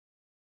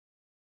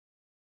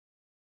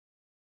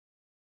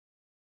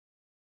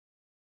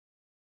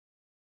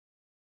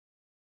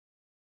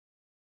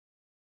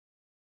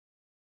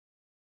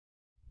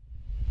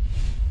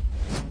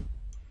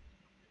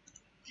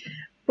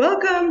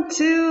Welcome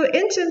to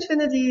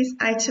In2Infinity's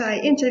Eye-to-Eye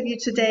interview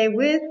today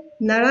with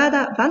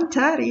Narada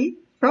Vantari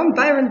from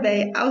Byron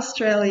Bay,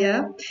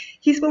 Australia.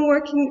 He's been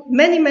working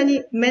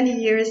many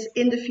years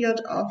in the field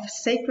of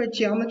sacred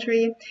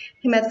geometry.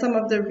 He met some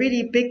of the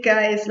really big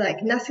guys like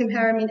Nassim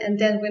Haramein and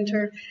Dan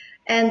Winter,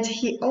 and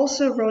he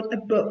also wrote a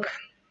book.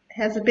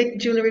 Has a big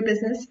jewelry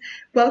business.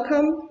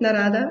 Welcome,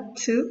 Narada,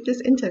 to this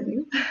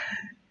interview.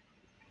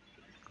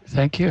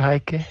 Thank you,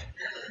 Heike.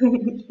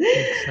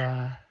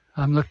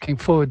 I'm looking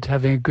forward to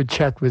having a good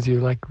chat with you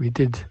like we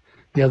did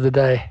the other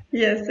day.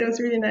 Yes, it was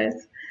really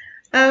nice.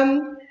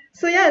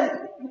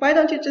 Why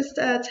don't you just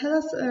tell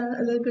us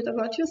a little bit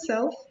about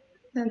yourself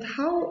and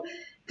how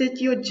did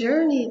your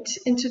journey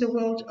into the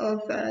world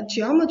of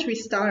geometry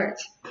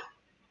start?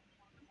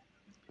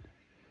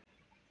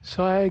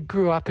 So I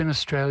grew up in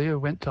Australia,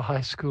 went to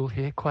high school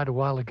here quite a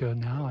while ago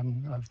now.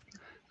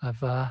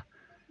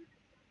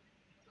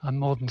 I'm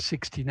more than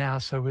 60 now,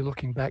 so we're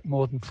looking back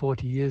more than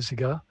 40 years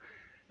ago.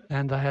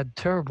 And I had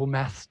terrible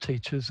maths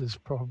teachers, as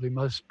probably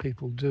most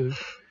people do.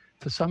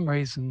 For some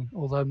reason,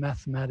 although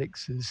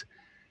mathematics is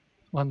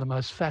one of the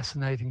most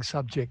fascinating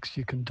subjects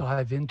you can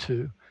dive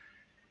into,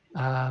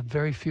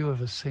 very few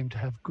of us seem to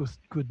have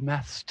good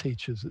maths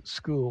teachers at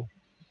school.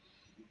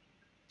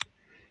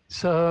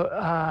 So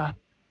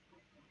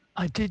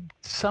I did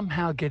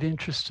somehow get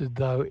interested,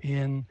 though,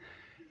 in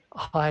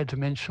higher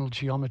dimensional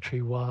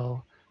geometry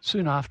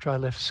soon after I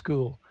left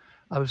school.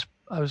 I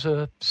was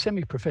a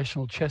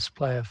semi-professional chess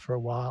player for a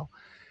while,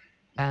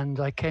 and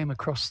I came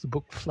across the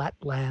book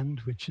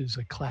Flatland, which is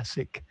a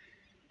classic,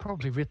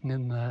 probably written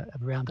in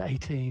around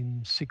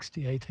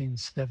 1860,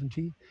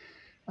 1870,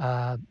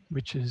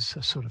 which is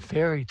a sort of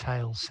fairy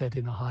tale set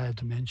in a higher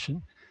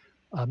dimension.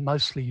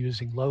 Mostly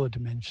using lower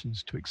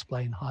dimensions to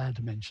explain higher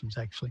dimensions,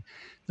 actually.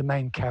 The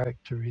main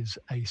character is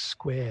a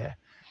square.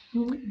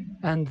 Mm-hmm.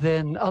 And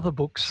then other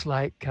books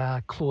like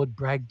Claude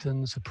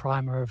Bragdon's A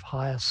Primer of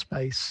Higher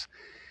Space,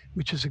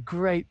 which is a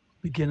great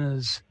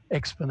beginner's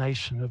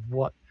explanation of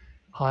what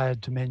higher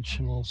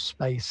dimensional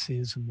space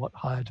is and what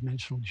higher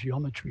dimensional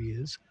geometry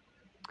is.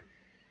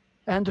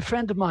 And a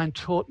friend of mine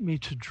taught me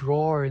to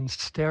draw in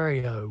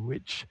stereo,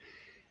 which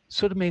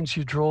sort of means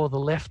you draw the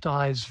left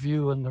eye's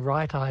view and the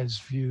right eye's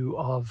view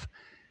of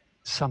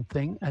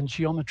something, and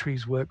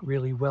geometries work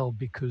really well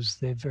because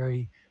they're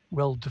very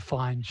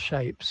well-defined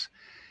shapes.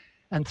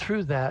 And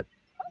through that,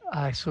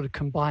 I sort of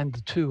combined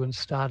the two and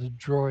started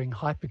drawing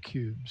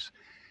hypercubes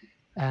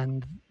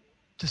and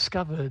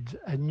discovered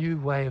a new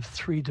way of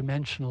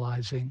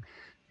three-dimensionalizing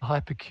the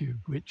hypercube,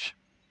 which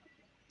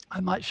I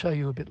might show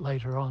you a bit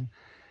later on.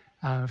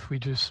 If we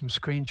do some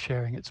screen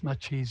sharing, it's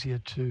much easier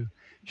to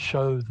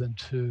show than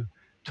to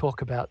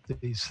talk about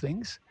these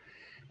things.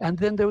 And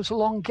then there was a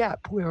long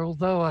gap where,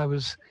 although I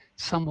was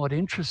somewhat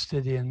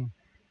interested in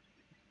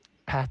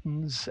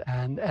patterns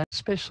and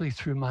especially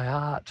through my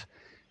art,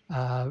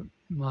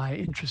 my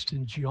interest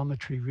in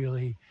geometry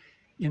really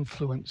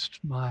influenced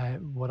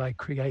what I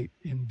create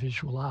in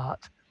visual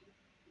art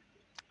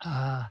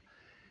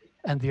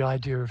and the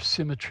idea of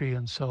symmetry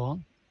and so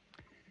on.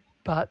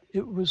 But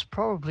it was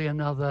probably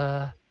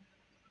another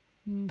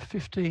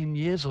 15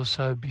 years or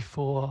so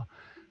before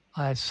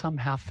I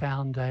somehow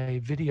found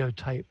a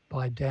videotape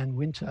by Dan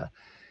Winter,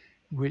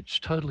 which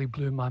totally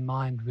blew my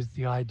mind with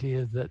the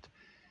idea that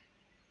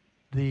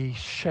the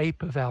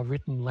shape of our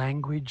written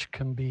language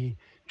can be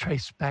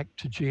traced back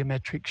to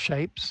geometric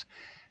shapes,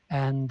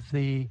 and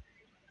the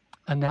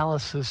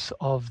analysis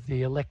of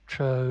the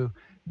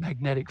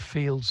electromagnetic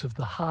fields of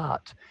the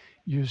heart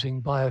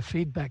using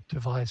biofeedback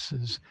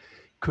devices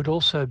could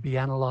also be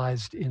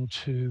analyzed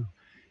into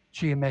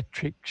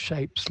geometric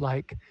shapes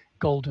like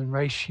golden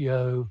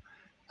ratio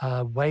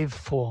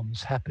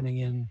waveforms happening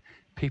in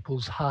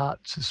people's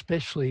hearts,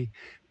 especially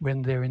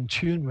when they're in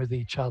tune with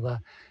each other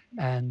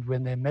and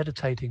when they're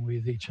meditating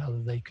with each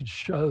other. They can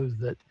show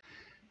that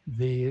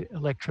the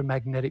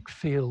electromagnetic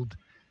field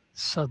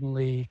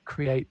suddenly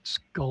creates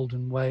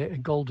golden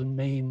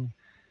mean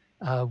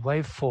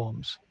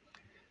waveforms.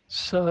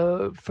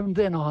 So from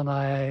then on,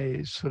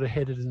 I sort of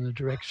headed in the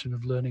direction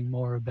of learning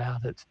more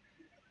about it,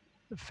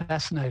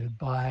 fascinated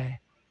by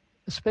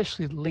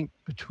especially the link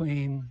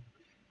between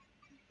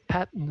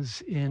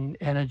patterns in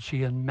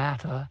energy and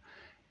matter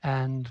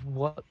and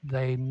what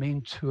they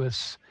mean to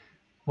us,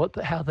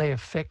 how they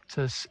affect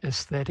us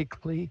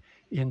aesthetically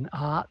in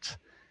art,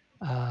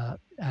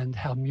 and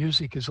how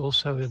music is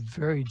also a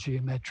very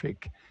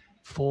geometric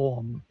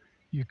form.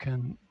 You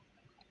can,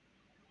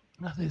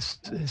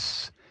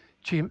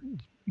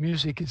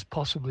 music is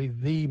possibly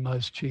the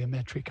most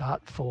geometric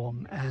art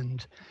form,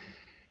 and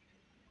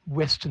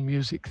Western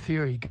music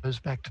theory goes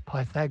back to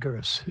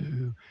Pythagoras,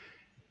 who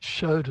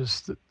showed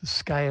us that the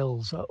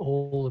scales are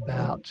all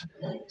about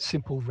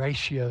simple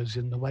ratios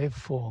in the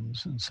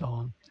waveforms and so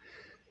on.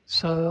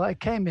 So I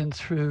came in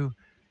through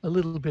a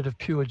little bit of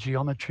pure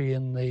geometry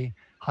in the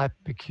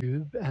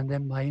hypercube, and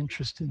then my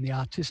interest in the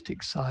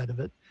artistic side of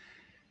it,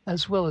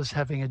 as well as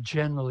having a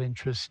general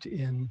interest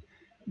in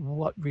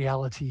what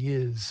reality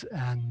is,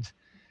 and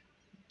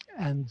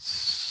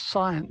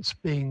science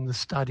being the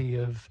study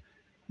of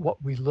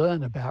what we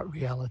learn about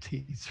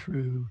reality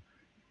through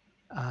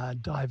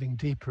diving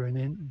deeper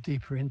and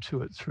deeper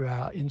into it through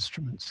our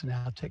instruments and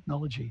our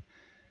technology.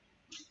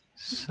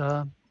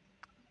 So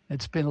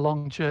it's been a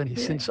long journey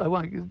since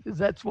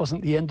that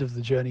wasn't the end of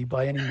the journey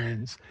by any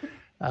means.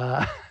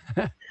 Uh,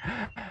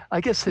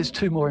 I guess there's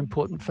two more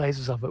important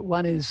phases of it.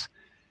 One is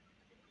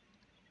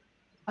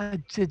I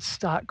did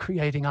start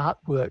creating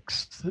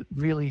artworks that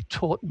really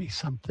taught me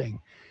something,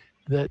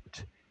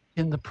 that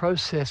in the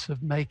process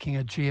of making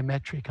a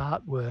geometric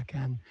artwork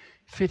and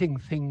fitting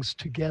things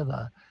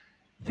together,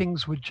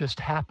 things would just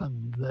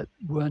happen that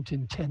weren't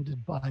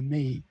intended by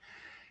me.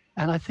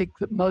 And I think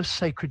that most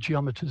sacred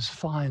geometers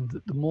find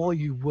that the more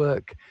you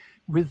work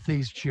with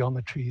these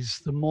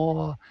geometries, the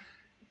more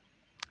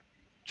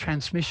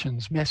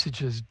transmissions,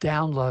 messages,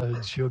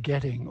 downloads you're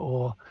getting,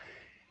 or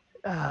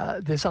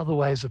there's other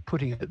ways of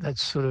putting it that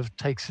sort of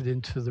takes it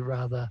into the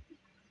rather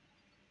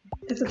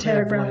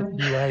clairvoyant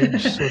new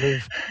age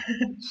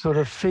sort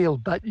of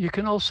field. But you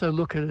can also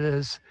look at it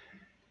as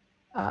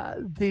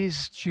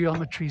these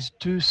geometries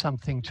do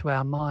something to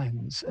our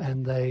minds,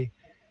 and they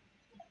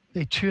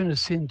tune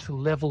us into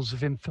levels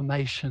of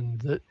information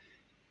that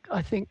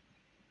I think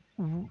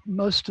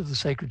most of the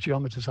sacred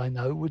geometers I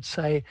know would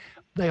say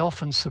they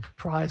often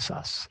surprise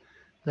us.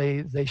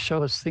 They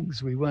show us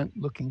things we weren't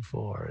looking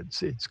for.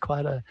 It's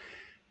quite a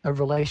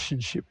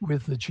relationship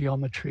with the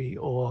geometry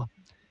or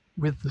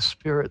with the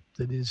spirit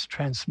that is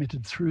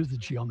transmitted through the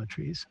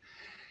geometries.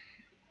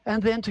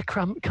 And then to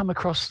come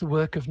across the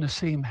work of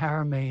Nassim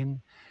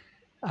Haramein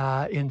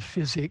in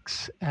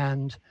physics,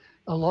 and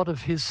a lot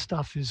of his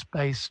stuff is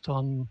based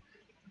on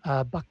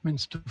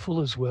Buckminster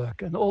Fuller's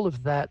work, and all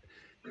of that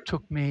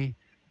took me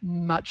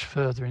much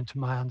further into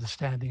my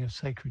understanding of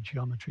sacred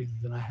geometry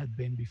than I had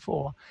been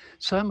before,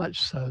 so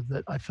much so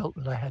that I felt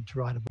that I had to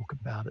write a book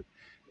about it,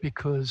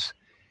 because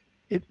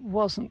it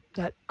wasn't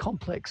that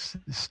complex,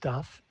 this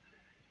stuff.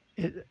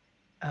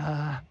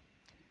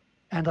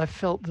 And I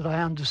felt that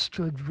I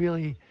understood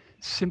really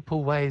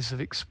simple ways of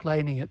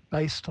explaining it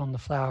based on the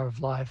flower of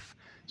life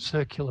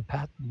circular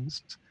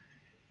patterns.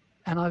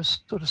 And I was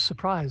sort of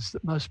surprised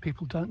that most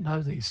people don't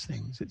know these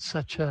things. It's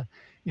such an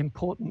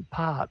important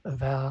part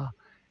of our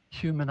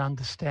human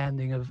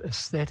understanding of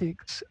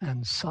aesthetics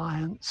and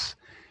science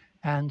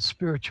and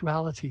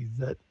spirituality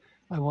that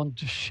I wanted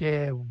to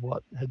share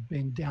what had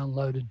been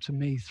downloaded to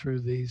me through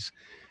these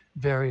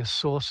various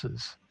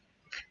sources.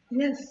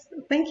 Yes,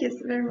 thank you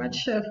very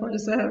much for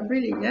this.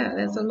 Really, yeah,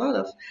 there's a lot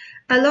of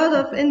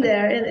in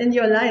there in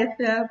your life,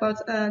 yeah,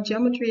 about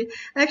geometry.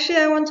 Actually,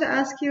 I want to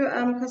ask you,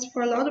 because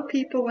for a lot of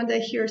people, when they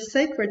hear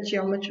sacred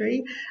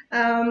geometry,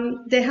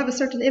 they have a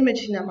certain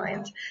image in their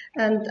mind.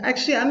 And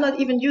actually, I'm not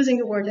even using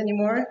the word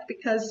anymore,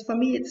 because for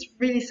me, it's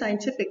really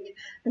scientific,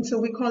 and so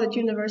we call it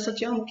universal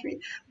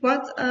geometry.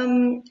 But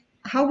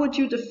how would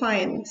you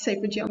define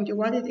sacred geometry?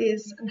 What it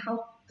is, and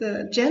how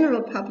the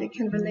general public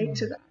can relate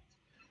to that?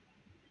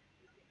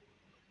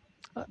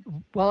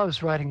 While I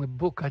was writing the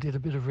book, I did a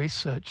bit of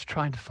research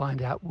trying to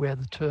find out where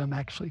the term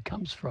actually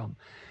comes from.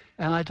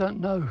 And I don't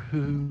know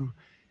who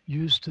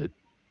used it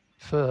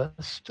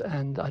first,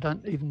 and I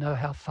don't even know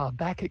how far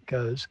back it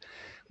goes.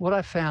 What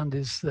I found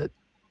is that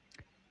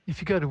if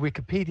you go to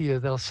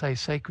Wikipedia, they'll say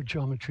sacred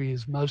geometry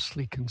is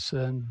mostly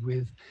concerned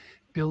with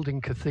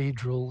building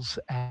cathedrals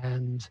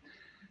and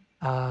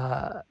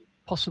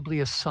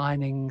possibly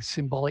assigning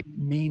symbolic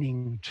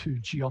meaning to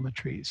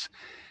geometries.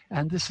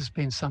 And this has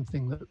been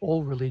something that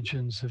all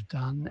religions have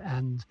done,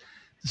 and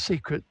the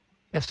secret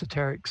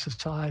esoteric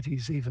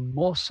societies even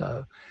more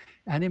so,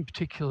 and in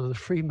particular the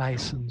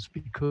Freemasons,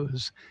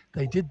 because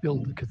they did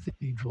build the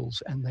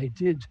cathedrals and they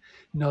did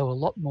know a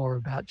lot more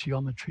about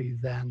geometry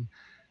than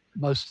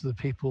most of the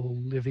people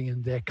living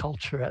in their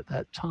culture at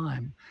that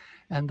time.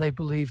 And they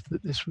believed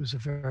that this was a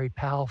very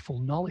powerful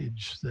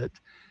knowledge that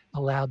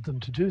allowed them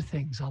to do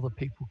things other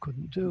people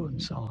couldn't do,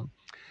 and so on.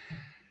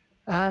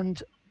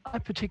 And I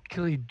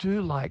particularly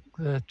do like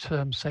the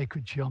term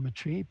sacred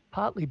geometry,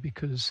 partly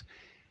because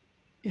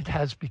it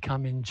has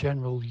become in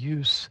general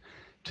use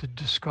to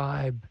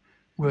describe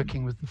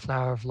working with the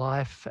flower of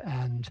life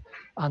and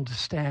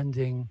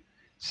understanding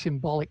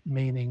symbolic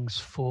meanings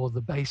for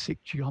the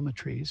basic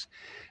geometries,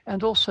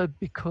 and also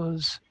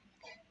because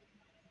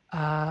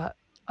I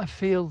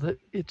feel that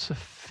it's a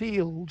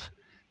field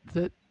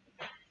that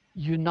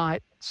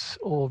unites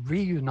or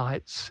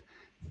reunites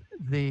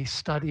the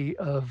study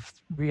of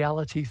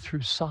reality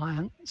through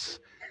science,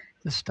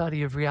 the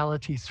study of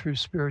reality through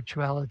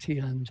spirituality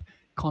and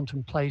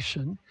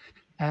contemplation,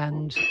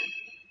 and,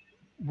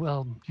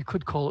 well, you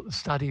could call it the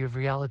study of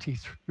reality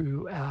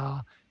through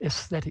our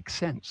aesthetic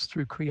sense,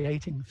 through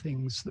creating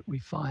things that we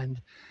find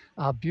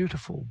are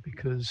beautiful,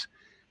 because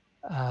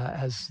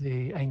as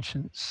the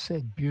ancients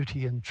said,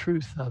 beauty and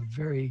truth are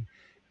very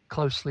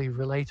closely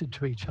related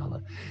to each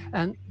other.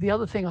 And the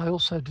other thing I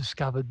also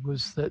discovered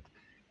was that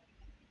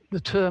the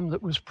term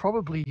that was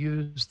probably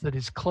used that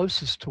is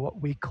closest to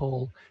what we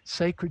call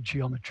sacred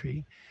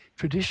geometry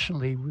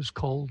traditionally was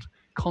called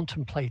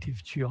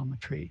contemplative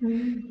geometry.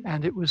 Mm.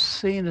 And it was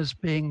seen as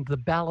being the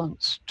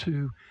balance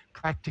to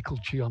practical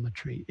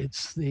geometry.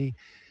 It's the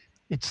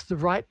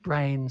right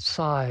brain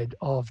side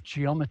of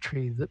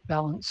geometry that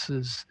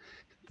balances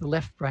the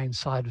left brain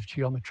side of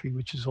geometry,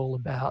 which is all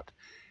about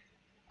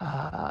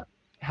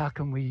how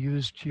can we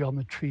use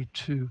geometry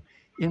to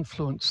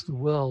influence the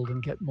world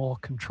and get more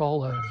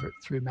control over it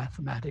through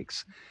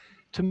mathematics.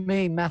 To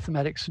me,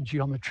 mathematics and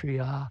geometry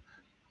are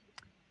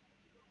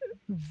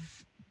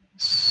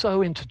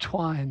so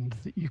intertwined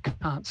that you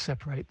can't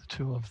separate the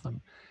two of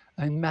them.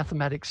 And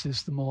mathematics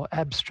is the more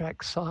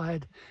abstract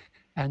side,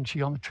 and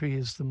geometry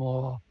is the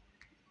more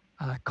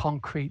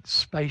concrete,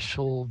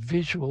 spatial,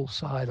 visual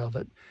side of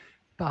it.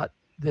 But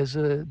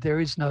there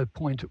is no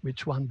point at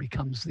which one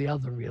becomes the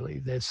other, really.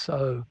 They're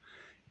so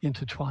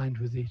intertwined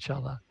with each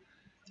other.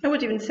 I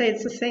would even say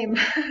it's the same.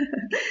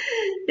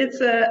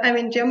 I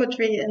mean,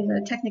 geometry in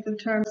the technical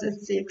terms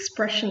is the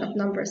expression of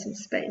numbers in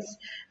space.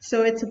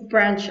 So it's a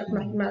branch of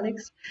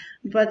mathematics,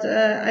 but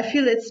I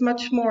feel it's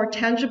much more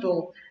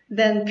tangible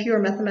than pure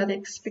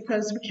mathematics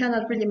because we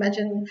cannot really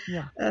imagine,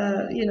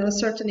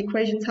 certain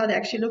equations, how they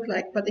actually look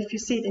like. But if you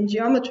see it in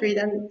geometry,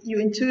 then you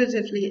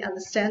intuitively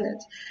understand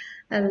it.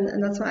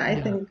 And that's why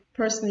I think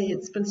personally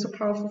it's been so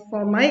powerful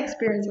for my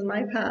experience and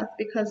my path,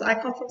 because I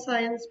come from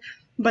science,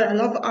 but I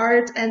love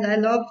art and I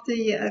love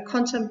the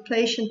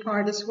contemplation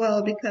part as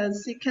well,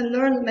 because you can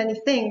learn many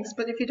things,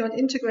 but if you don't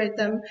integrate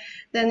them,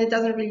 then it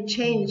doesn't really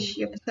change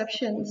your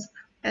perceptions.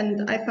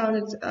 And I found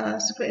it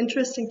super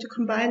interesting to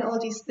combine all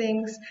these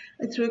things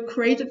through a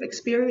creative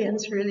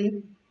experience,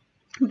 really.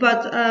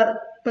 But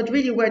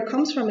really where it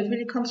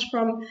really comes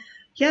from,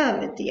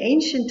 the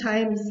ancient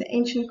times, the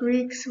ancient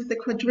Greeks with the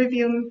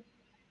quadrivium,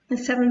 the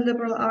seven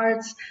liberal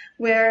arts,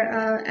 where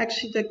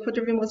actually the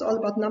quadrivium was all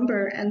about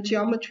number, and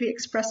geometry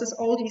expresses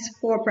all these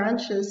four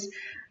branches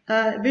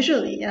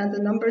visually. The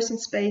numbers in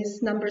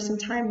space, numbers in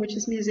time, which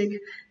is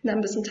music,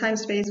 numbers in time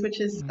space, which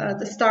is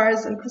the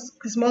stars and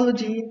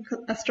cosmology,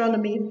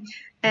 astronomy,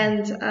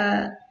 and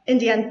in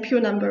the end, pure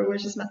number,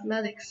 which is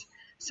mathematics.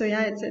 So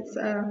it's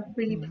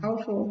really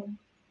powerful.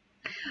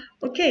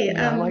 Okay.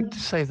 I like to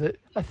say that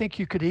I think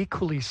you could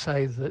equally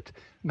say that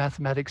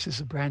mathematics is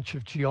a branch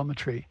of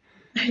geometry.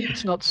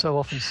 It's not so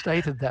often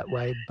stated that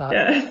way, but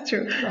it's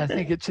true. I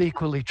think it's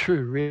equally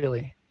true,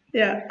 really.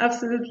 Yeah,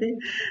 absolutely.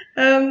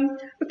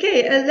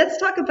 Okay, let's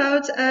talk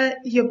about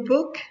your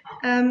book.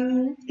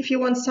 If you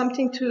want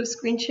something to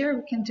screen share,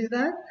 we can do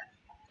that.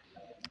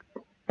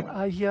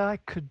 I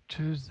could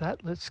do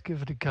that. Let's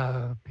give it a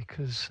go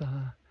because,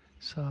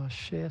 so I'll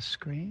share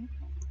screen.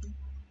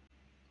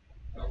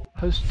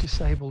 Host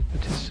disabled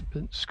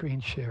participant screen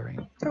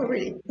sharing. Oh,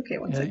 really? Okay,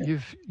 one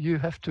second. You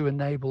have to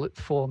enable it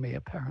for me,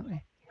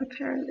 apparently.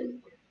 Apparently.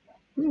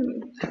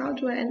 How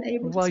do I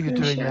enable While you're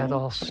doing sharing? that,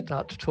 I'll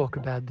start to talk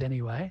about it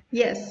anyway.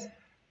 Yes.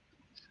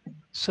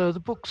 So the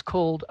book's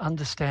called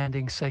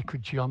Understanding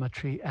Sacred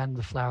Geometry and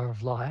the Flower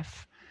of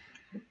Life.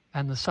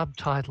 And the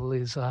subtitle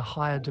is A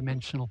Higher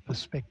Dimensional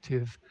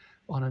Perspective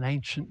on an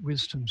Ancient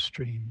Wisdom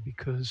Stream,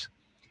 because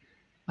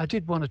I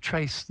did want to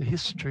trace the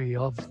history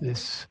of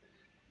this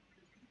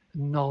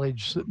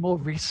knowledge that more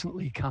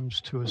recently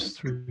comes to us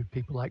through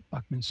people like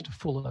Buckminster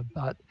Fuller,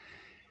 but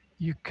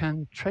you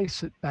can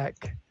trace it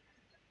back,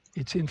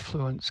 its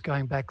influence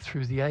going back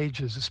through the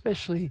ages,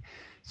 especially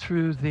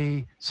through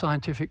the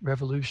scientific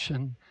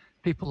revolution.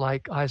 People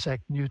like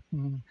Isaac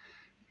Newton,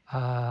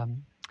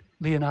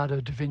 Leonardo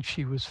da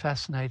Vinci was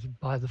fascinated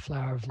by the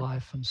flower of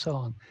life and so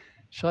on.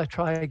 Shall I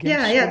try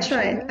again? Yeah,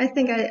 try. I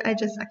think I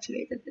just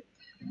activated it.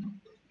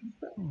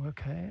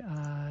 Okay.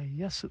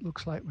 Yes, it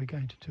looks like we're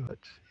going to do it.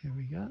 Here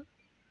we go.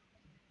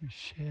 We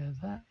share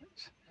that.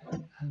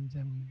 And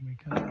then we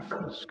go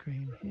full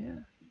screen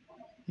here.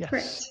 Yes.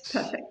 Great.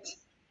 Perfect.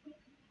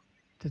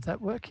 Did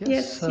that work?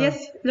 Yes.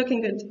 Yes.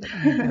 Looking good.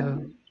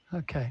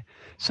 Okay.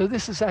 So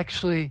this is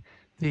actually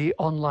the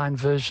online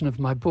version of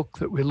my book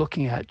that we're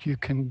looking at. You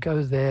can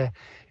go there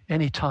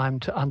anytime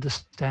to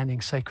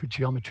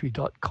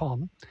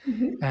understandingsacredgeometry.com,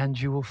 and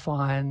you will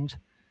find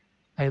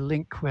a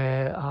link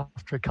where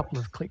after a couple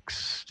of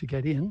clicks to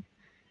get in,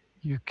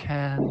 you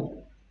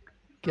can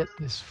get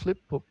this flip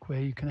book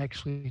where you can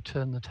actually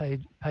turn the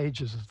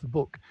pages of the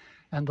book,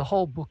 and the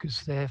whole book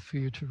is there for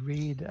you to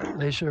read at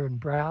leisure and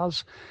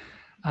browse.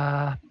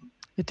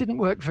 It didn't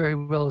work very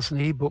well as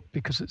an ebook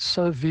because it's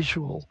so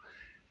visual,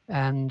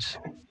 and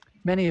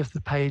many of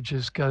the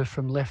pages go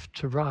from left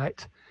to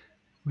right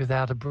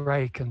without a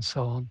break and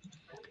so on.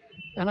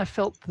 And I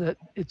felt that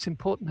it's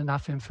important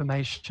enough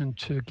information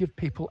to give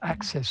people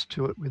access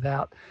to it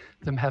without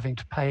them having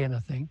to pay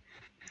anything.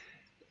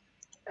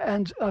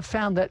 And I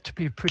found that to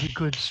be a pretty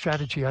good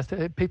strategy.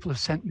 People have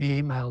sent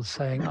me emails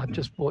saying, I've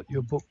just bought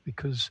your book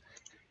because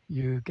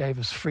you gave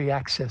us free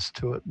access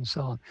to it and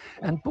so on.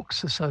 And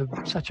books are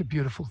such a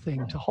beautiful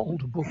thing to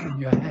hold a book in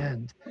your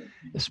hand,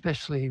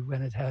 especially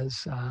when it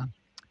has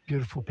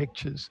beautiful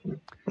pictures.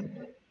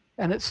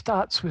 And it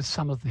starts with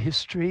some of the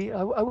history.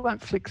 I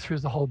won't flick through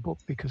the whole book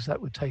because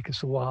that would take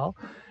us a while.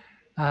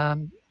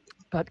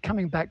 But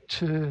coming back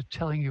to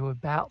telling you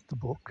about the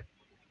book,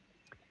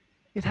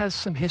 It has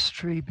some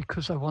history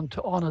because I want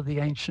to honor the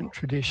ancient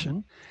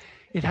tradition.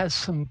 It has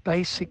some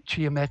basic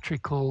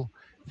geometrical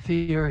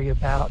theory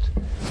about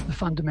the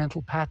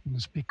fundamental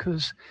patterns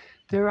because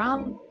there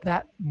aren't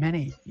that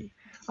many.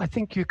 I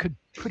think you could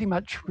pretty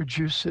much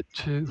reduce it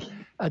to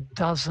a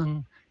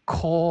dozen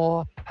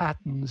core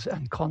patterns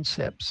and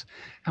concepts.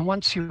 And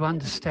once you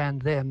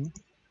understand them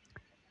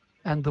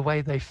and the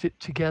way they fit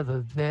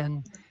together,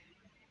 then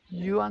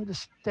you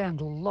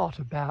understand a lot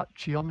about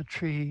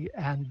geometry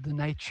and the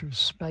nature of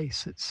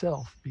space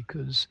itself,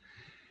 because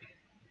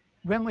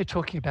when we're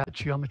talking about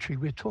geometry,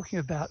 we're talking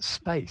about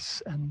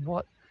space and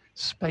what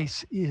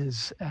space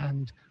is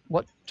and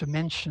what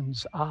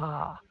dimensions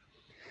are.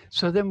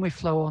 So then we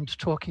flow on to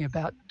talking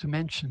about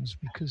dimensions,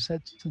 because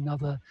that's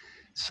another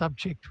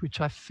subject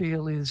which I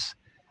feel is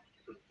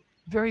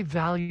very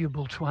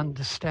valuable to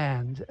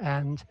understand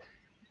and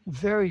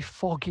very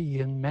foggy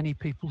in many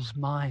people's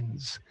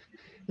minds,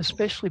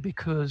 especially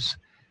because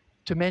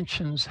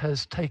dimensions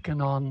has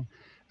taken on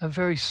a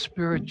very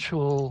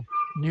spiritual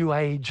new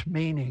age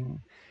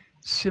meaning,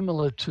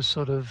 similar to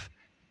sort of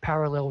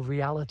parallel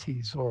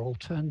realities or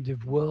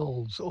alternative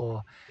worlds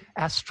or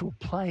astral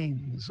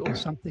planes or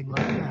something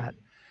like that.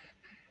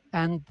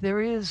 And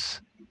there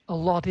is a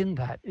lot in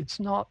that. It's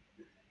not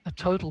a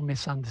total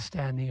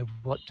misunderstanding of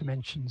what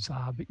dimensions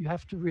are, but you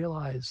have to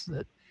realize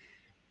that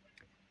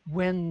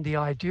when the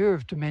idea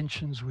of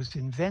dimensions was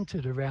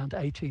invented around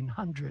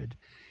 1800,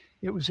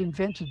 it was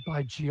invented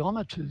by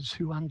geometers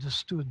who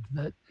understood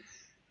that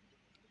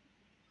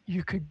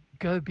you could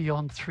go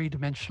beyond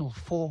three-dimensional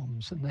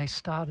forms, and they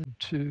started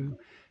to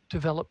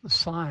develop the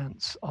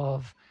science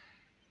of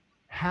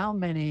how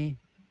many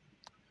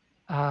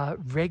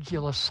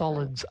regular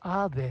solids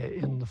are there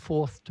in the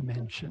fourth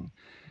dimension,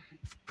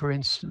 for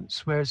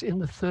instance, whereas in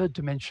the third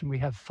dimension we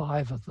have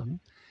 5 of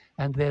them,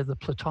 and they're the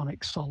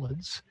Platonic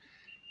solids.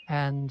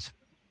 And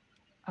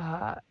do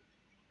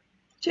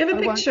you have a I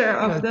won't picture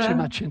of go too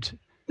much into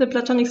the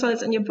Platonic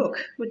solids in your book?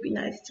 Would be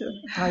nice too.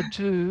 I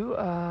do.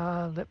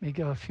 Let me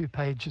go a few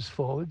pages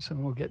forwards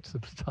and we'll get to the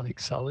Platonic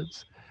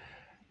solids.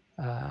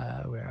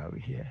 Where are we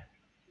here?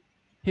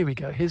 Here we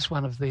go. Here's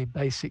one of the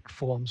basic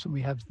forms. And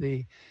we have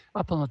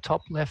up on the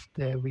top left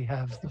there, we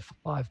have the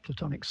 5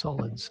 Platonic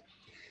solids,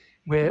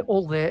 where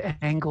all their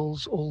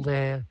angles, all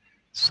their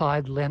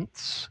side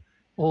lengths,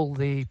 all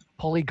the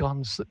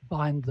polygons that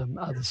bind them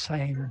are the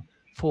same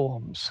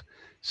forms.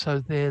 So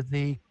they're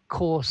the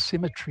core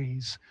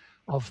symmetries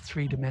of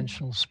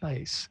three-dimensional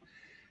space.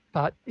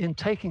 But in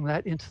taking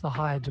that into the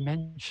higher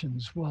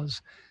dimensions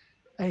was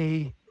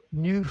a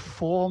new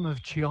form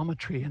of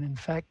geometry. And in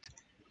fact,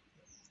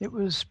 it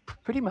was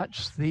pretty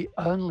much the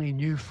only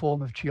new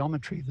form of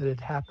geometry that had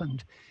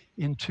happened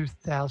in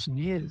 2,000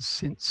 years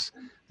since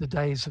the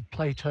days of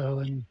Plato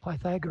and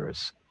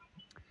Pythagoras.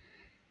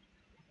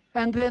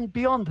 And then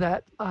beyond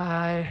that,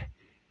 I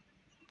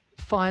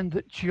find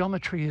that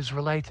geometry is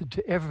related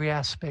to every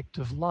aspect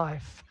of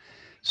life.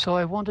 So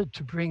I wanted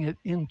to bring it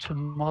into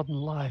modern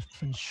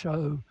life and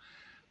show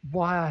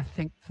why I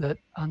think that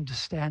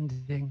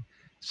understanding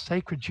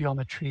sacred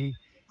geometry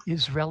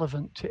is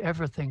relevant to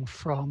everything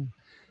from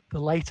the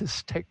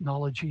latest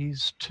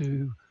technologies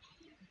to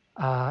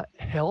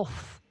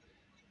health,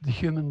 the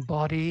human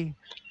body,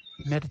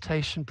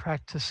 meditation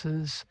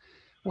practices,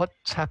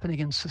 what's happening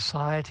in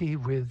society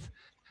with,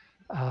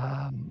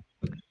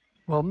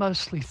 well,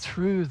 mostly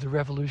through the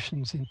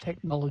revolutions in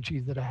technology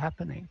that are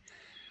happening.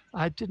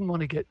 I didn't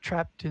want to get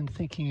trapped in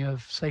thinking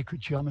of sacred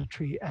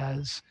geometry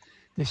as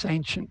this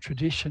ancient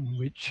tradition,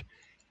 which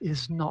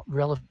is not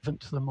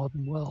relevant to the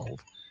modern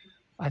world.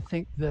 I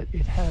think that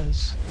it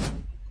has,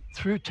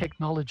 through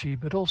technology,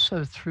 but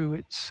also through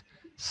its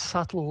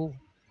subtle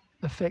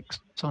effects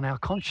on our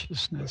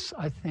consciousness,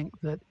 I think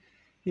that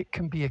it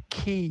can be a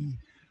key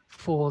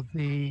for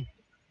the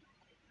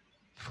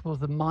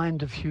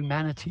mind of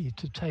humanity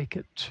to take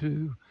it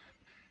to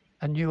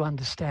a new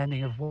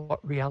understanding of what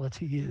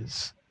reality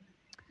is.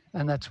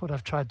 And that's what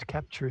I've tried to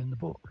capture in the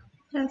book.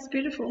 That's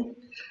beautiful.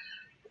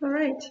 All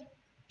right.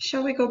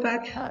 Shall we go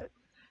back?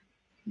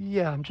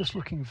 Yeah, I'm just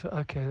looking for,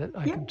 okay,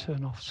 I can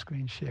turn off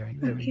screen sharing.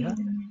 There we go.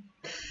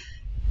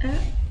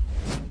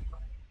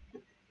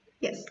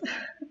 Yes,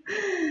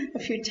 a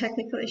few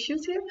technical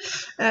issues here.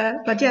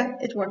 But yeah,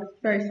 it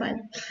worked very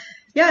fine.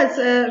 Yeah, it's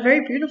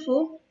very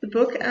beautiful, the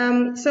book.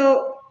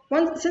 So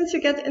since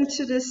you get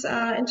into this,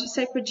 into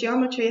sacred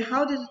geometry,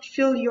 how did it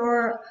fill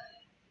your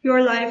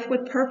life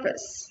with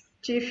purpose?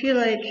 Do you feel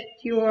like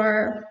you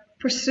are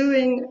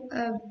pursuing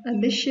a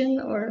mission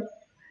or?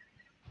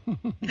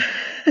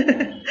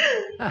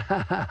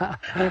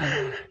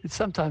 It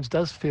sometimes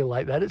does feel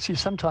like that. You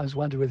sometimes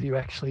wonder whether you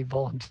actually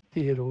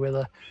volunteered or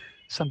whether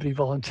somebody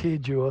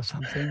volunteered you or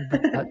something.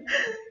 But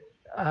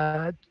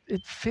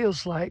it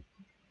feels like,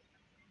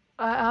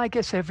 I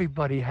guess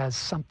everybody has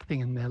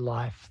something in their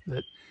life,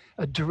 that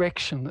a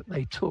direction that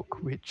they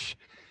took, which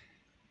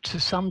to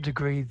some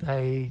degree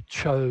they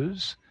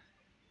chose,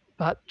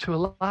 but to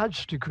a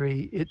large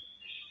degree it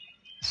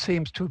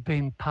seems to have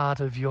been part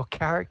of your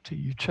character.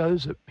 You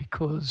chose it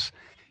because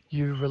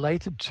you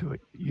related to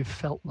it. You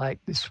felt like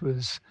this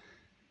was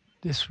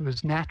this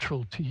was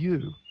natural to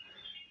you.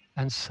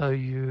 And so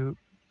you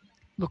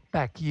look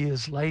back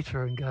years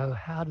later and go,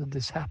 how did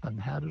this happen?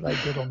 How did I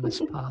get on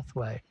this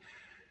pathway?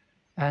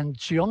 And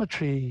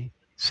geometry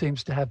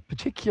seems to have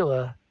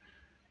particular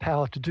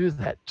power to do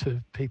that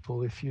to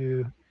people if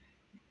you,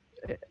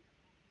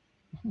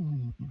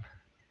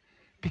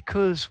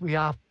 because we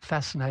are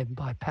fascinated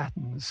by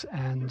patterns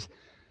and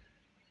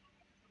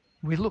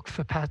we look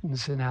for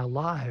patterns in our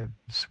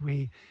lives.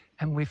 We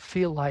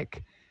feel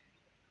like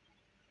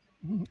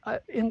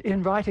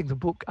in writing the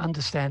book,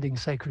 Understanding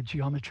Sacred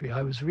Geometry,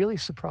 I was really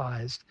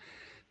surprised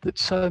that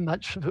so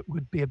much of it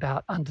would be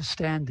about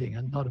understanding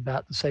and not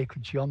about the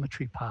sacred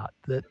geometry part,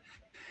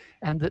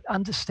 and that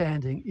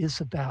understanding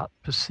is about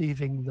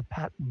perceiving the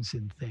patterns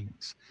in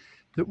things,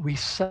 that we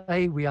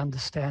say we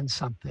understand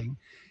something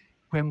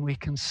when we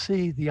can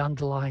see the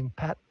underlying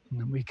pattern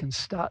and we can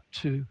start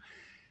to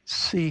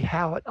see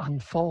how it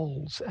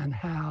unfolds and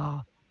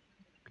how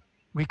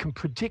we can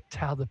predict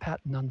how the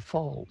pattern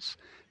unfolds.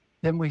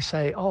 Then we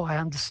say, oh, I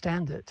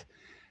understand it.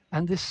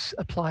 And this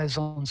applies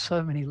on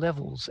so many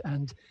levels.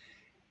 And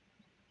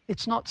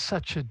it's not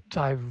such a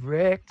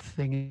direct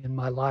thing in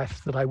my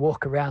life that I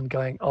walk around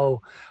going,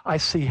 oh, I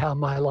see how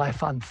my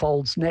life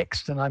unfolds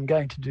next and I'm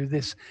going to do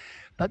this.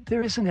 But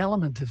there is an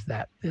element of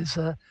that. There's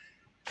a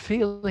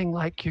feeling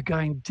like you're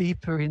going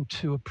deeper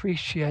into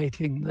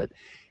appreciating that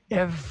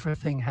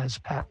everything has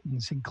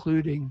patterns,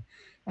 including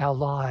our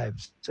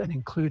lives and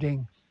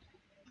including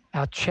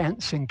our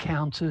chance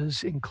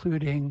encounters,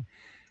 including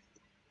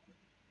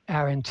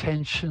our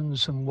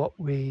intentions and what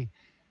we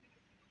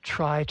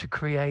try to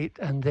create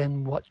and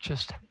then what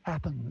just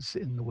happens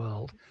in the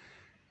world.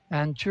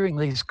 And during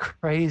these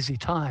crazy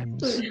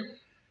times,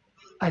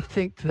 I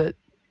think that,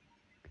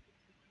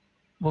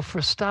 well, for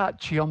a start,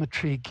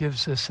 geometry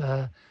gives us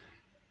a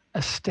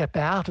step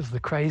out of the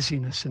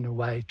craziness in a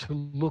way to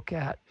look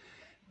at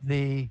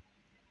the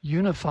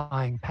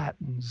unifying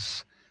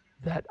patterns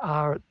that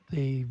are at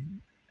the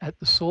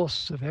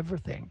source of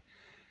everything.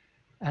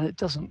 And it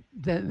doesn't,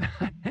 then,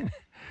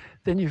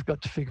 then you've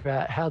got to figure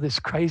out how this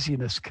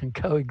craziness can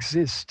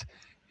coexist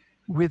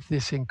with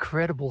this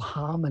incredible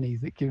harmony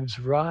that gives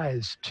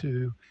rise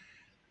to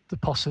the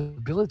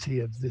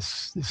possibility of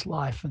this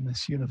life and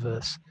this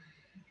universe.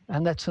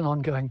 And that's an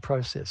ongoing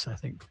process, I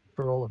think,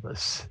 for all of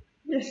us.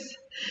 Yes.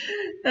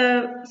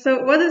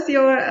 So what is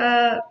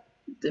your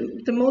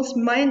the most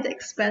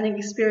mind-expanding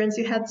experience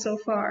you had so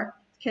far?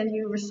 Can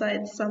you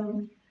recite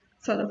some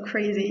sort of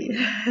crazy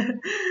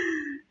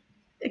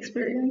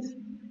experience?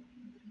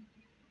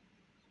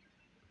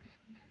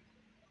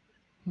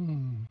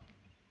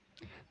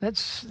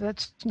 That's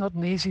not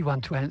an easy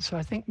one to answer.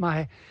 I think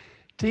my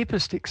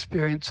deepest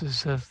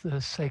experiences of the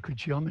sacred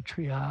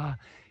geometry are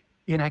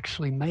in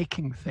actually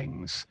making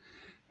things.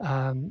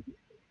 And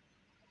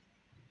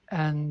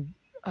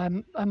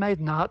I made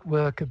an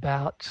artwork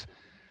about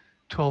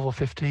 12 or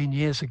 15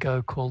 years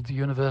ago called the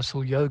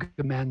Universal Yoga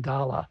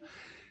Mandala,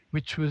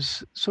 which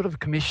was sort of a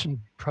commissioned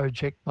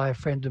project by a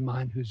friend of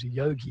mine who's a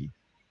yogi.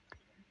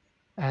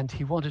 And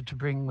he wanted to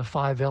bring the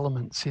 5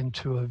 elements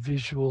into a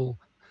visual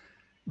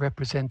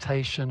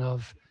representation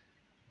of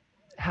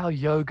how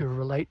yoga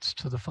relates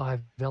to the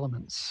 5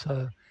 elements.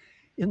 So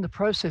in the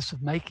process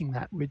of making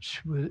that,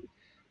 which was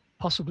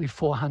possibly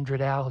 400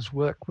 hours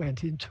work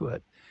went into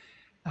it,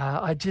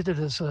 I did it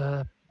as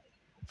a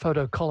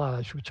photo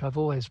collage, which I've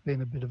always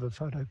been a bit of a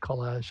photo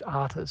collage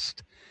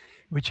artist,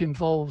 which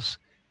involves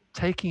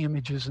taking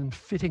images and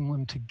fitting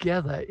them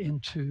together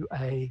into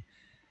a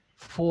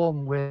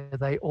form where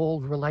they all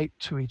relate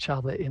to each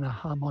other in a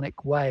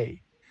harmonic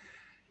way.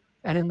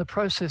 And in the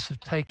process of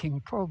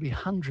taking probably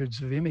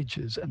hundreds of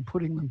images and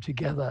putting them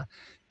together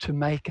to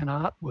make an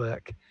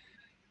artwork,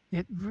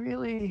 it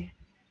really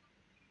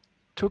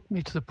took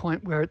me to the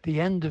point where at the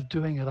end of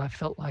doing it, I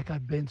felt like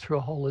I'd been through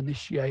a whole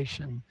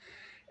initiation.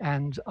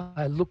 And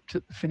I looked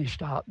at the finished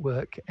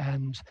artwork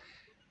and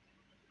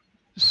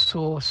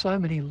saw so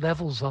many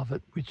levels of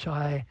it, which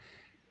I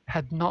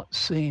had not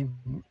seen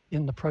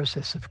in the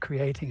process of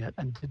creating it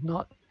and did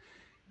not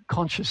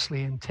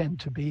consciously intend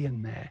to be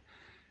in there.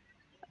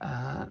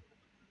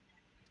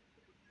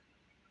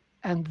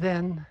 And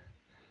then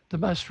the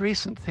most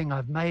recent thing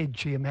I've made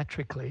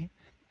geometrically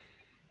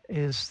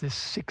is this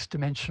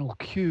 6-dimensional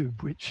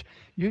cube, which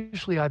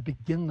usually I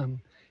begin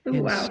them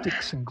in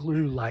sticks and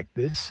glue like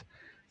this.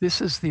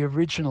 This is the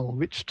original,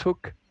 which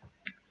took,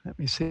 let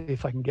me see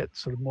if I can get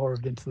sort of more of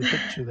it into the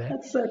picture there.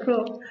 That's so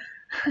cool.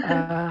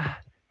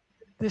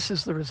 This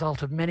is the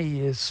result of many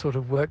years sort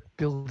of work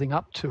building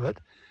up to it,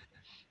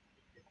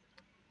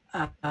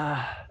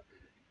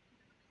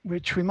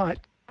 which we might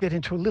get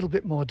into a little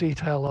bit more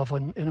detail of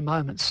in a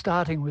moment,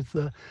 starting with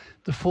the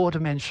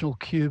 4-dimensional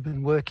cube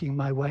and working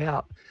my way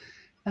up.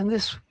 And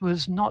this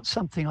was not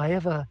something I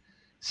ever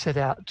set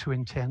out to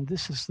intend.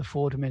 This is the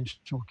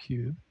 4-dimensional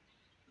cube.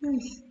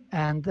 Nice.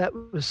 And that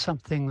was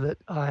something that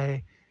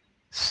I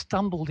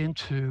stumbled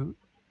into.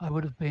 I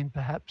would have been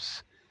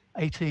perhaps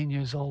 18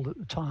 years old at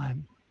the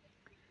time.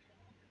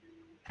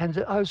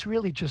 And I was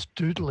really just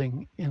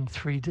doodling in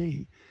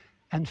 3D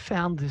and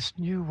found this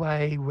new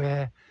way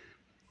where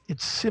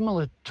it's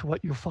similar to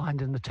what you'll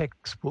find in the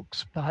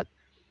textbooks, but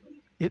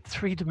it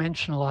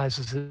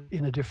three-dimensionalizes it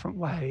in a different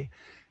way,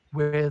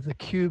 where the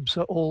cubes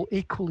are all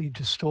equally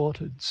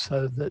distorted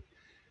so that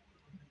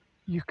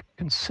you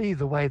can see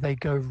the way they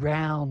go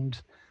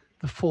round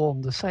the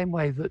form, the same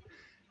way that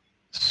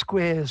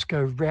squares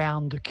go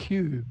round a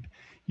cube.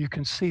 You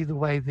can see the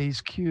way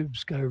these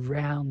cubes go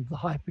round the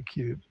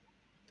hypercube.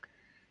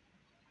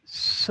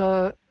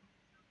 So,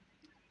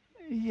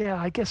 yeah,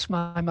 I guess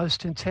my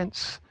most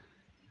intense,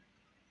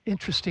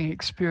 interesting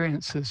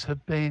experiences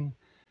have been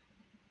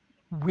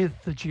with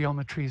the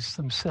geometries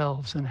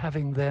themselves and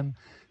having them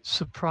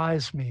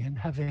surprise me and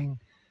having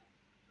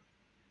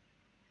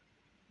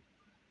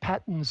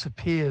patterns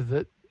appear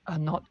that are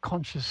not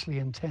consciously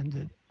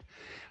intended.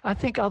 I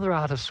think other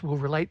artists will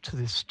relate to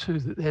this too,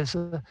 that there's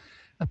a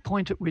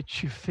point at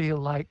which you feel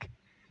like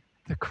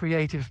the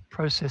creative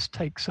process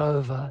takes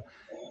over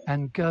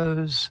and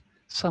goes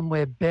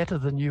somewhere better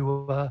than you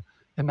were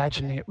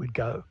imagining it would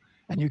go.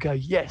 And you go,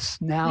 yes,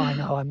 now I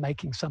know I'm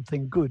making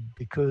something good,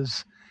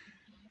 because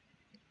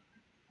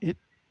it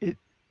it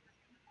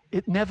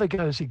it never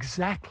goes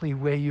exactly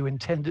where you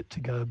intend it to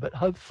go, but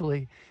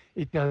hopefully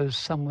it goes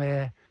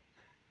somewhere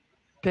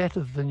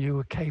better than you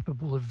were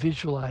capable of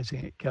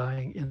visualizing it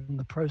going in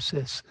the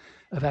process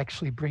of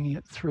actually bringing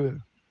it through.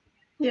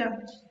 Yeah.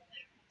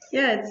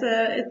 Yeah,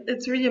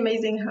 it's really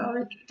amazing how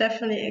it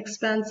definitely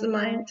expands the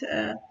mind.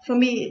 For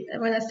me,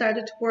 when I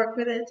started to work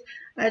with it,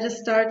 I just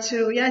start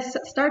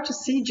to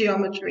see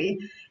geometry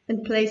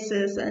in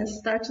places and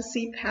start to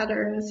see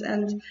patterns,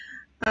 and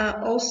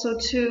also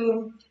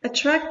to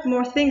attract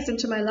more things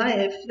into my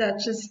life that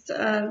just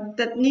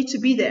that need to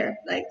be there.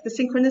 Like the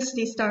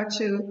synchronicity start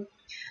to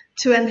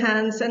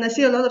enhance, and I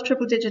see a lot of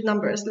triple digit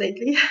numbers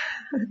lately.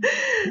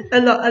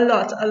 A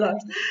lot.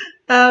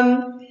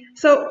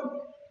 So,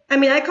 I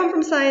mean, I come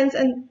from science,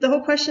 and the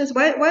whole question is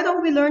why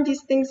don't we learn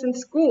these things in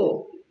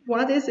school?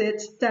 What is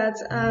it that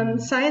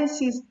science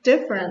sees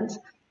different,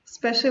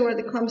 especially when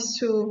it comes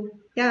to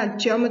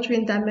geometry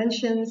and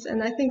dimensions?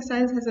 And I think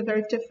science has a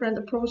very different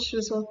approach to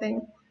this whole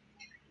thing.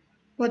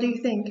 What do you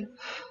think?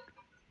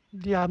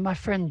 Yeah, my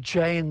friend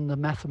Jane, the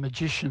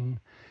mathematician,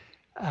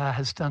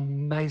 has done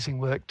amazing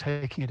work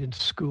taking it into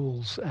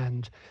schools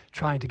and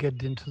trying to get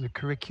it into the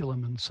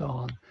curriculum and so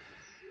on.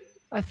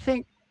 I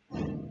think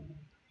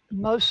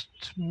most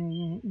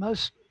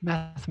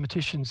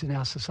mathematicians in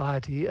our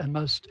society and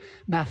most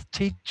math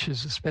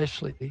teachers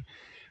especially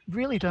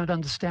really don't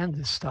understand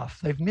this stuff.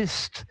 They've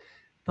missed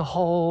the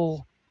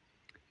whole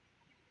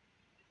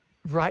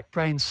right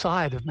brain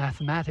side of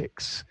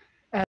mathematics,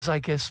 as I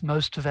guess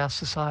most of our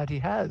society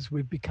has.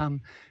 We've become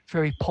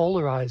very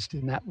polarized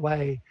in that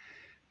way.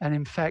 And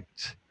in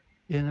fact,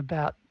 in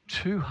about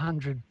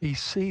 200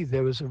 BC,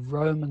 there was a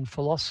Roman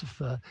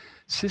philosopher,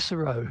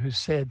 Cicero, who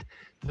said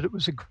that it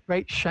was a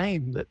great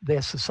shame that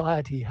their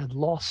society had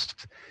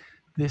lost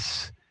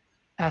this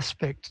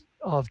aspect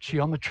of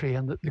geometry,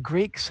 and that the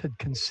Greeks had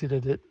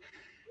considered it,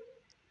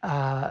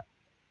 the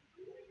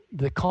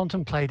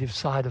contemplative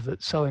side of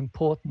it, so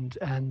important,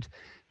 and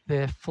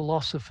their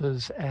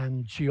philosophers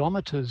and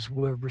geometers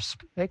were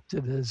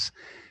respected as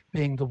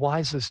being the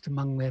wisest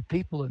among their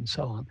people and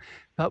so on.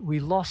 But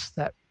we lost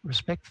that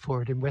respect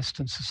for it in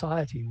Western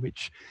society,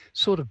 which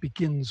sort of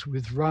begins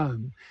with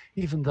Rome.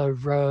 Even though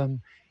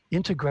Rome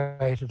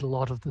integrated a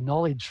lot of the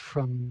knowledge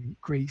from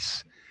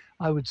Greece,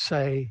 I would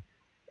say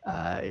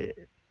uh,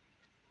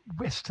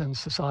 Western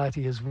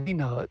society as we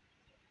know it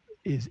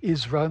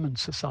is Roman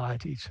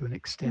society to an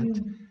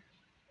extent.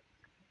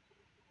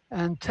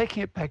 And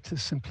taking it back to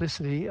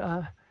simplicity,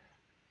 um,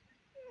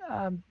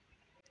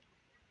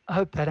 I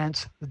hope that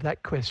answered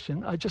that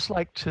question. I'd just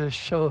like to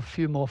show a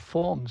few more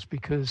forms,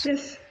 because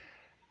Yes,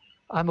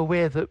 I'm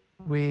aware that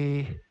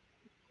we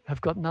have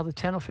got another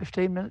 10 or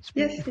 15 minutes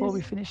yes, before we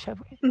yes. finish,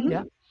 have we? Mm-hmm.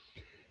 Yeah.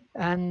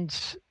 And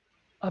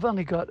I've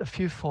only got a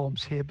few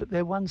forms here, but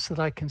they're ones that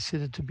I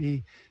consider to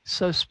be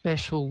so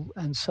special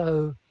and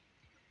so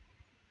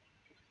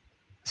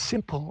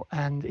simple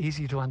and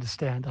easy to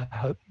understand, I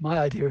hope. My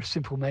idea of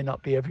simple may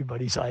not be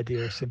everybody's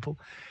idea of simple.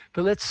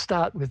 But let's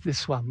start with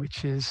this one,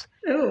 which is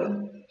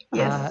Oh,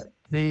 yes.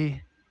 the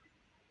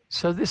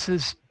so this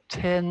is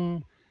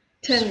 10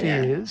 10, yeah.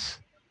 spheres,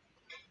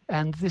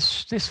 and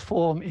this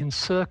form in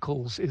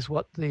circles is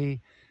what the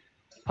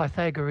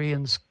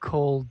Pythagoreans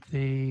called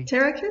the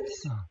Terracus?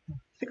 Is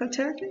it called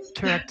Terracus?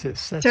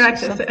 Teractus. That's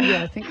Terracus. something.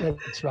 Yeah, I think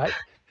that's right.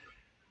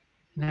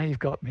 Now you've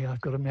got me.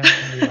 I've got a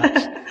memory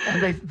lapse.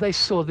 And they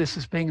saw this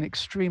as being an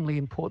extremely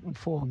important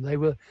form. They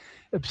were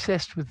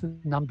obsessed with the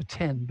number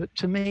 10. But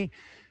to me,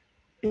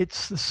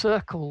 it's the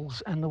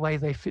circles and the way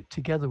they fit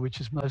together which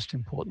is most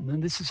important.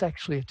 And this is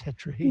actually a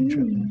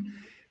tetrahedron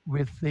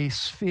with the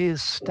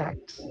spheres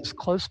stacked as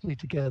closely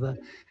together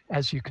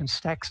as you can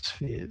stack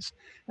spheres.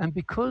 And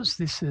because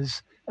this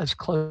is as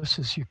close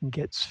as you can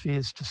get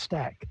spheres to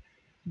stack,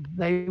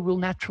 they will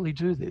naturally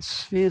do this.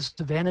 Spheres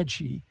of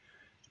energy,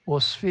 or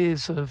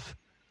spheres of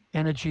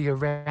energy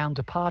around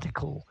a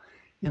particle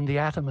in the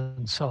atom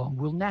and so on,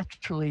 will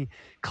naturally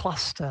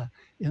cluster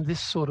in this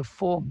sort of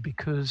form,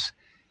 because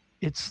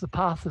it's the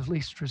path of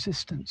least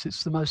resistance.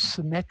 It's the most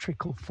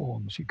symmetrical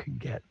forms you can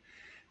get.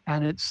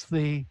 And it's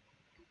the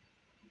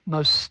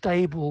most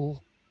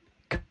stable,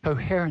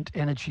 coherent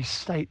energy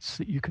states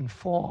that you can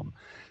form.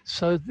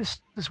 So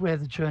this is where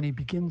the journey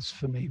begins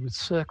for me, with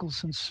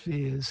circles and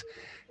spheres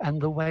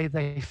and the way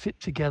they fit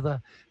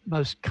together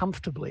most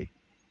comfortably.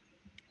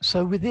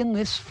 So within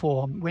this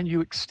form, when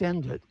you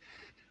extend it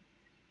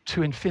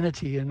to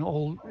infinity and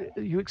all,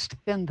 you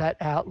extend that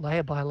out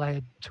layer by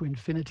layer to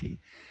infinity.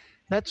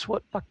 That's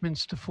what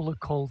Buckminster Fuller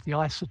called the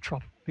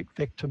isotropic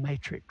vector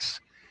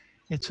matrix.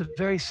 It's a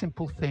very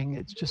simple thing.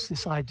 It's just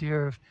this idea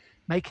of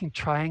making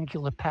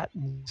triangular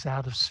patterns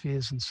out of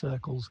spheres and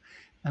circles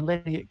and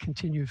letting it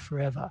continue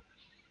forever.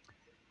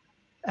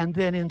 And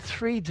then in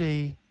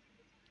 3D,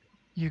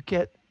 you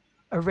get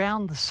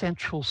around the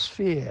central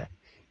sphere,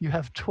 you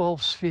have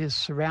 12 spheres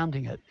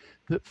surrounding it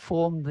that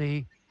form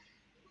the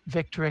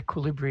vector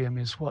equilibrium,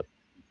 is what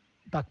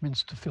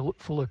Buckminster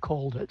Fuller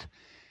called it.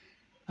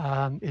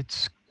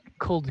 It's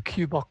called the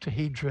cube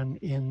octahedron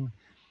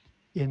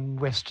in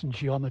Western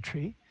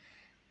geometry.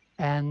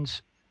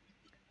 And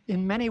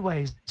in many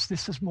ways,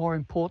 this is more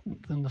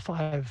important than the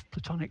 5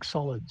 Platonic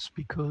solids,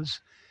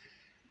 because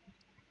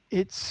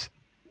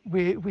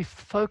we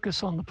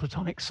focus on the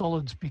Platonic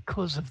solids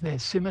because of their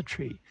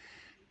symmetry,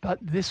 but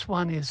this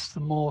one is the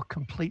more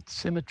complete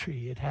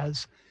symmetry. It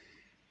has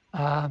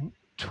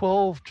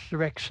 12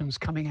 directions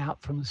coming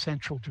out from the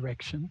central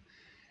direction,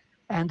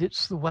 and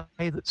it's the way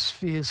that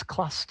spheres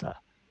cluster.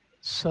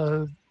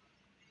 So,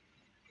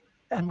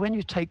 and when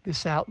you take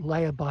this out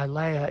layer by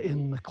layer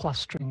in the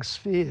clustering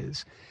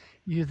spheres,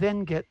 you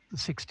then get the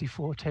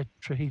 64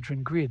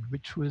 tetrahedron grid,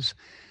 which was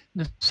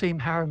Nassim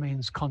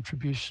Harameyn's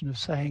contribution of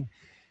saying,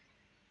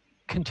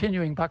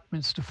 continuing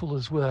Buckminster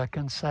Fuller's work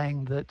and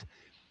saying that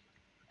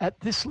at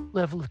this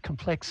level of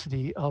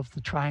complexity of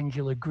the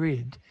triangular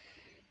grid,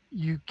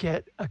 you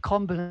get a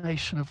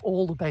combination of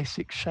all the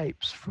basic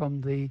shapes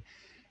from the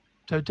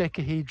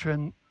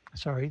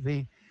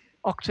the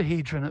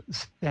octahedron at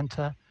the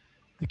center,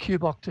 the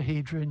cube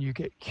octahedron, you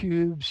get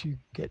cubes, you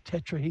get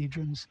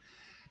tetrahedrons,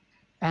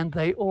 and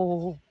they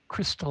all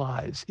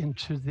crystallize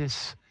into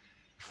this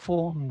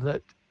form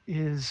that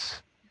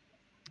is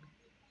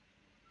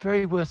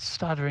very worth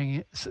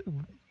studying.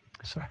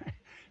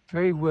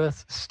 Very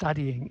worth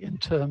studying in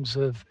terms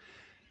of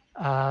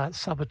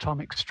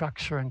subatomic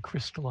structure and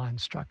crystalline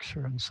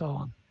structure and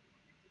so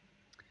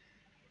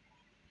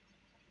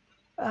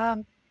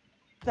on.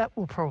 That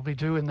will probably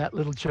do in that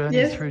little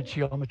journey through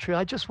geometry.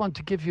 I just want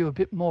to give you a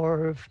bit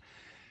more of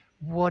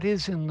what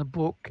is in the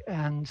book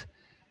and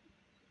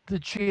the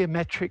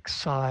geometric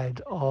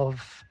side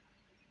of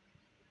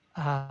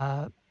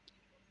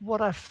what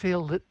I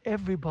feel that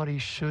everybody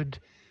should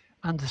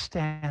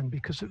understand,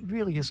 because it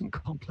really isn't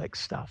complex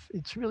stuff.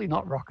 It's really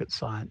not rocket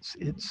science.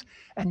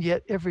 And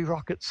yet every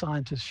rocket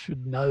scientist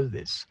should know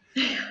this.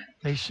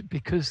 They should,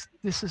 because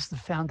this is the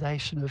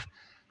foundation of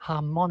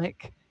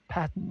harmonic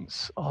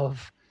patterns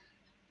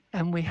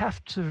and we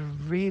have to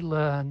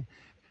relearn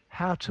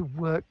how to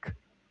work.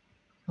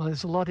 Well,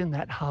 there's a lot in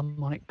that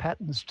harmonic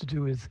patterns to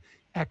do with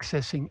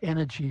accessing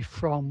energy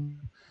from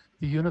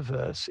the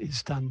universe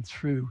is done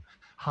through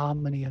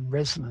harmony and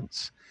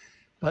resonance.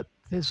 But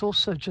there's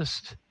also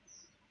just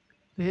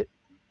the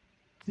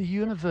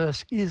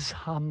universe is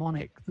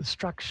harmonic. The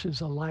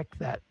structures are like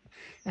that.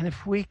 And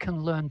if we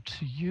can learn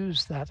to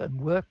use that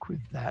and work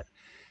with that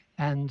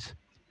and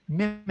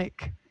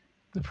mimic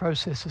the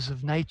processes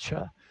of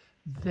nature,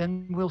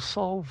 then we'll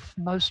solve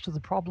most of the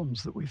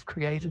problems that we've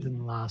created in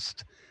the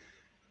last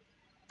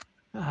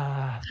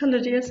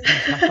 100 years.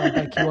 How far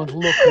back you want to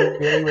look,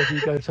 really, whether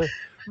you go to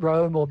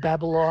Rome or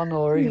Babylon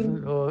or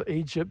even or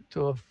Egypt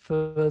or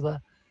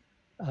further.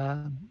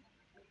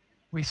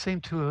 We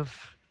seem to have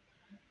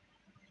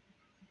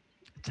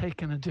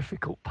taken a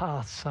difficult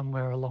path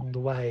somewhere along the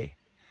way.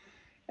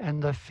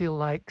 And I feel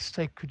like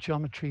sacred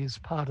geometry is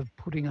part of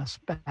putting us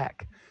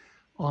back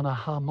on a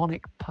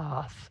harmonic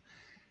path,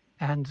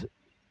 and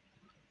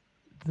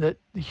that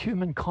the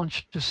human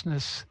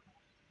consciousness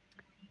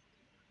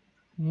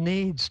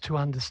needs to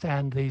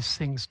understand these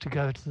things to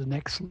go to the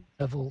next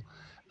level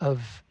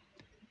of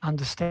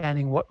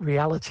understanding what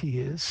reality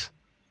is.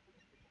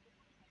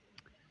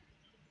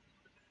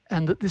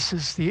 And that this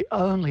is the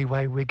only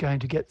way we're going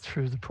to get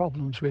through the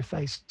problems we're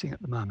facing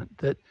at the moment.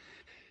 That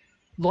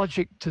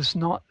logic does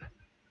not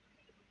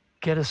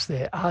get us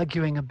there.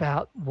 Arguing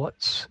about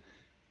what's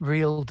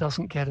real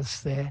doesn't get us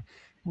there.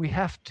 We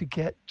have to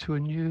get to a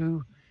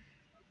new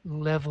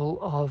level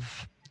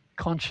of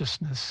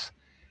consciousness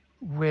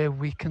where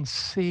we can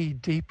see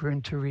deeper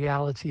into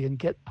reality and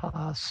get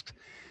past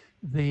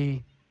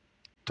the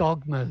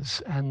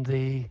dogmas and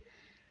the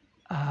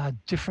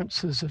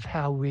differences of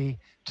how we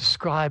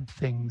describe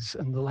things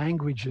and the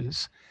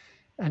languages,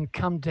 and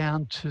come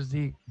down to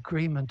the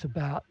agreement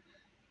about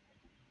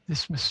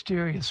this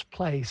mysterious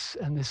place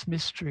and this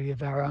mystery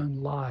of our own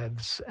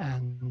lives,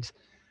 and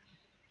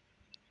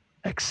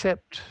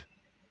accept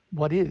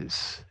what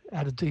is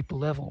at a deeper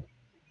level.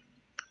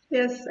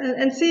 Yes,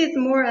 and see it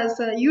more as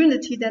a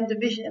unity than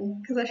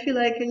division, because I feel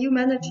like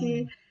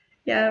humanity,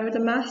 yeah, we're the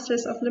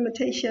masters of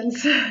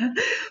limitations,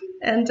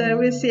 and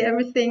we see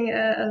everything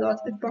a lot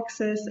in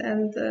boxes,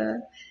 and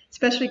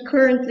especially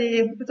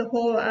currently with the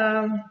whole,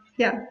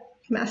 yeah,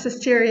 mass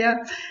hysteria,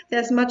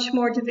 there's much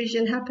more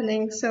division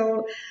happening.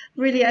 So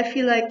really, I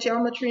feel like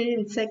geometry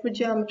and sacred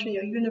geometry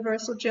or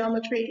universal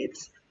geometry,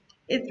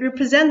 it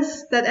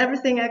represents that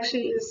everything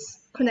actually is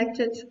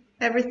connected,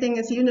 everything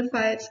is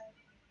unified.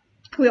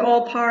 We're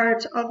all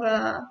part of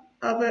a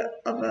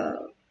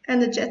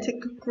energetic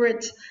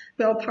grid.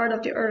 We're all part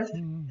of the earth.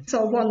 It's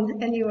all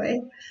one anyway.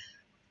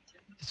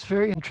 It's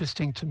very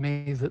interesting to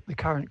me that the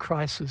current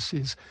crisis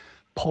is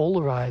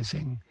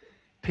polarizing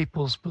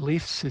people's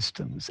belief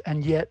systems,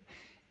 and yet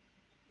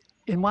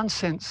in one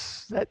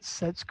sense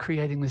that's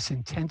creating this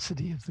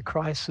intensity of the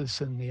crisis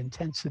and the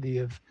intensity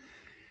of,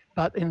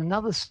 but in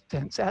another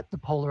sense, at the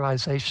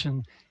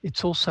polarization,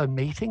 it's also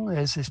meeting.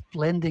 There's this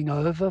blending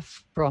over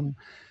from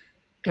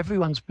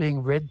everyone's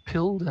being red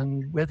pilled,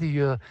 and whether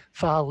you're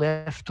far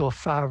left or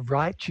far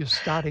right, you're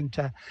starting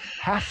to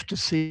have to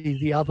see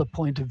the other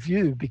point of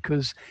view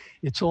because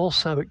it's all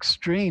so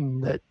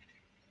extreme that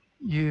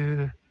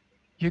you're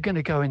going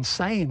to go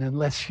insane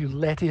unless you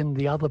let in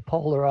the other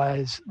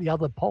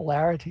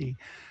polarity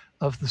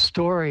of the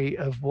story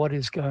of what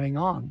is going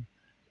on.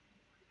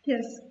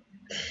 Yes.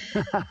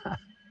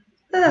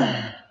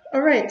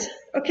 All right.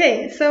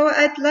 Okay. So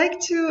I'd like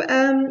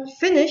to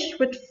finish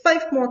with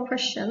 5 more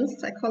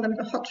questions. I call them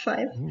the hot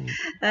 5.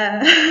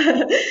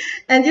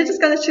 And you're just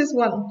going to choose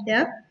one.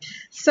 Yeah.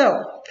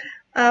 So,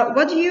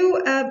 what do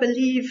you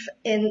believe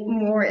in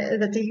more?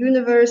 That the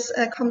universe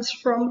comes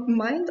from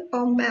mind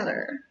or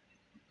matter?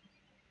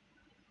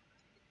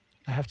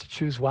 I have to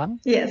choose one.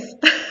 Yes.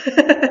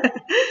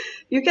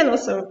 You can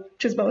also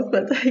choose both,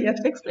 but you have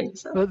to explain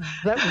yourself. But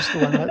that was the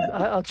one.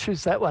 I'll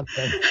choose that one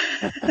then.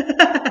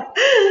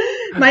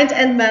 Mind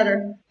and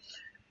matter.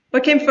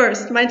 What came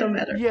first, mind or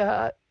matter?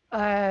 Yeah,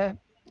 I've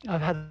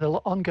had an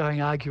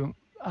ongoing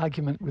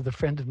argument with a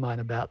friend of mine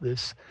about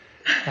this,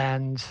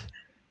 and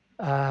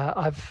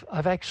I've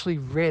actually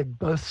read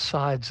both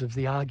sides of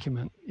the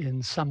argument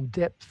in some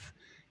depth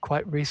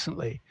quite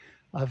recently.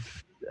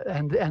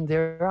 And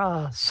there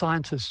are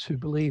scientists who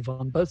believe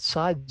on both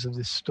sides of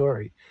this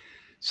story.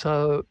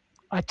 So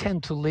I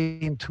tend to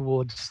lean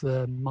towards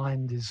the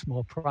mind is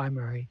more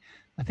primary.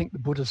 I think the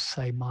Buddhists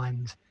say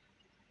mind,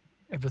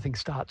 everything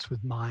starts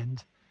with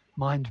mind.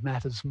 Mind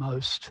matters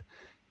most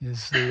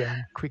is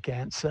the quick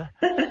answer.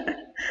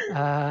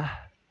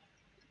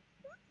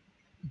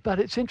 But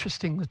it's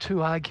interesting, the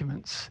two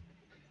arguments.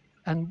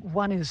 And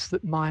one is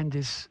that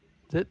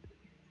that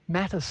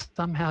matter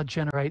somehow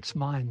generates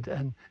mind.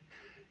 And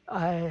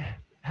I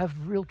have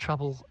real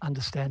trouble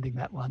understanding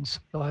that one.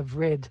 So I've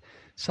read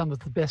some of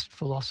the best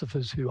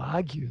philosophers who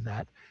argue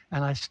that,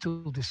 and I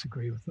still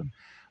disagree with them.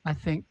 I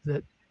think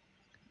that,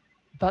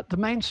 but the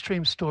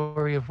mainstream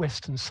story of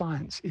Western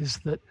science is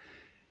that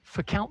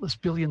for countless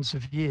billions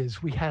of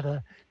years, we had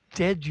a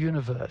dead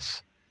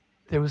universe.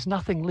 There was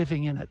nothing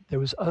living in it. There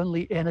was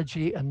only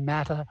energy and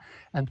matter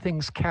and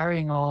things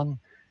carrying on,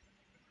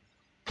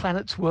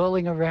 planets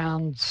whirling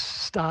around,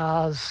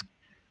 stars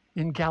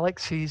in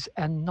galaxies,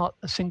 and not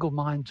a single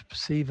mind to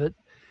perceive it.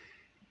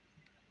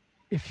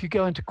 If you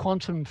go into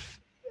quantum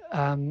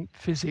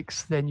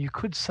physics, then you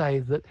could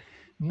say that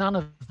none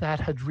of that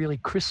had really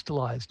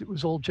crystallized. It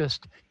was all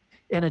just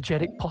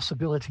energetic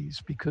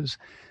possibilities because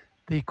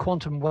the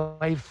quantum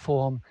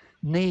waveform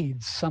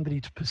needs somebody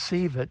to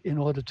perceive it in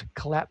order to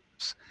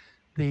collapse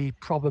the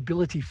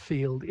probability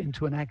field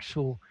into an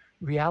actual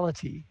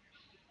reality.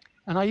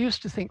 And I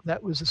used to think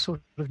that was a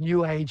sort of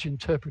new age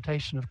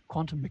interpretation of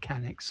quantum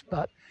mechanics,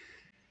 but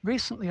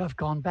recently I've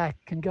gone back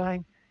and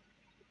going,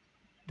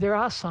 there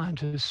are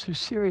scientists who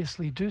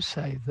seriously do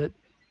say that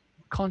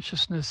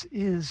consciousness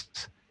is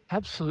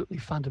absolutely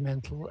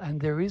fundamental and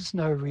there is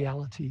no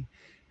reality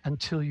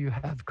until you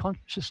have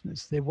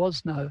consciousness. There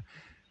was no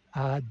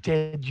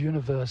dead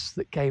universe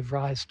that gave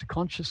rise to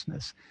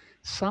consciousness.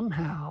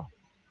 Somehow,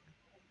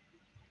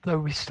 though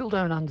we still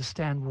don't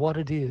understand what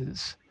it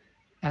is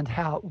and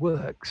how it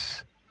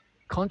works,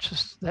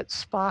 that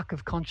spark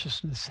of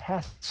consciousness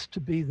has to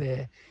be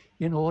there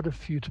in order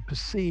for you to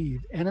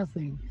perceive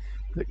anything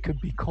that could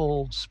be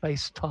called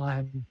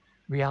space-time,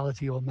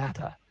 reality, or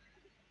matter.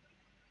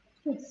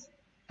 Yes.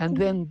 And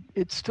then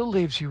it still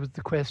leaves you with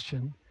the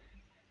question,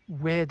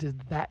 where did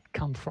that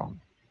come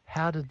from?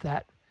 How did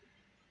that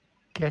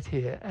get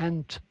here?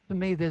 And to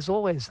me, there's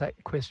always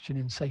that question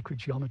in sacred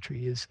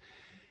geometry is,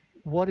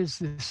 what is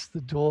this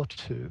the door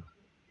to?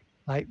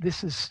 Like,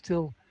 this is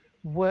still,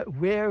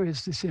 where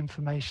is this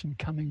information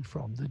coming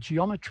from? The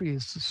geometry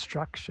is the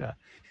structure.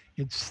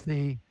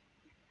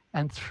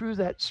 And through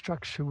that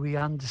structure, we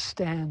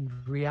understand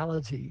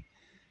reality.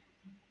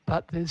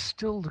 But there's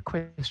still the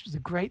question, the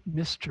great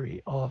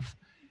mystery of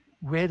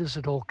where does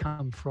it all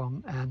come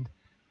from and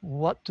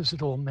what does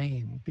it all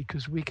mean?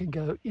 Because we can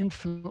go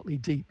infinitely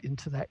deep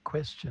into that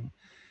question.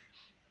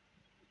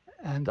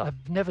 And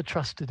I've never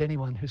trusted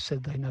anyone who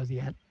said they know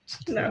the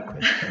answer to that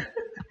question.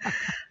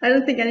 I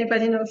don't think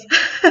anybody knows.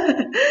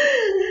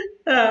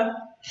 uh,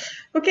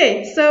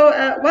 okay,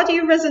 so what do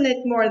you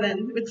resonate more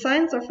then, with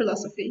science or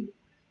philosophy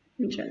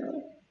in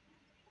general?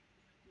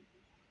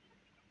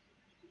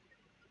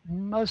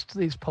 Most of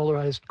these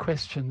polarized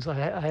questions,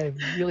 I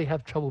really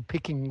have trouble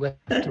picking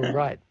left or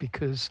right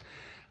because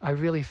I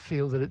really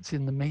feel that it's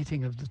in the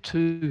meeting of the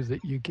two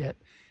that you get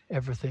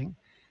everything.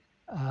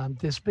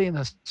 There's been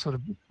a sort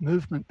of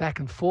movement back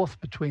and forth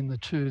between the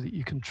two that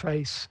you can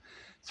trace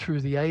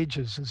through the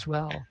ages as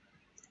well,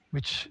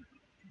 which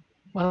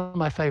one of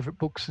my favorite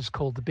books is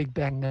called The Big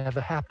Bang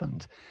Never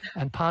Happened.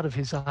 And part of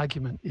his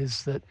argument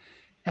is that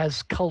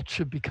as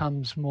culture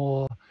becomes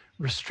more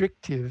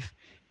restrictive,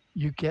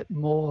 you get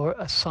more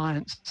a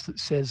science that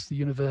says the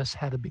universe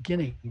had a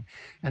beginning.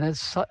 And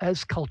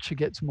as culture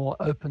gets more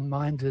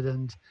open-minded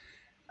and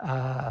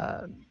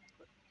uh,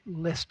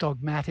 less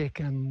dogmatic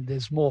and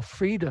there's more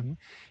freedom,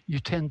 you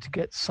tend to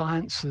get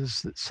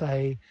sciences that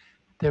say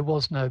there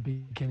was no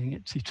beginning,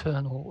 it's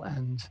eternal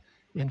and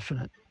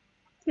infinite.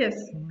 Yes.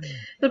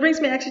 That brings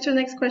me actually to the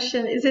next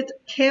question. Is it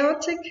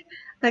chaotic,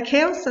 like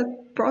chaos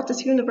that brought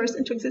this universe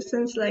into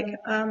existence,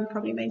 like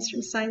probably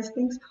mainstream science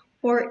thinks,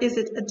 or is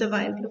it a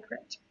divine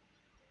blueprint?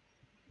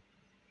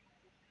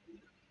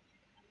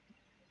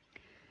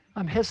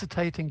 I'm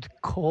hesitating to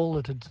call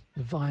it a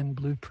divine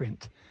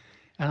blueprint.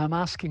 And I'm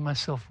asking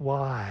myself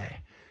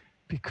why.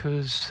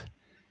 Because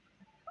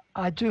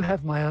I do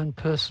have my own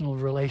personal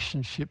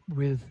relationship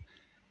with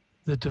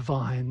the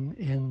divine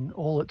in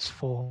all its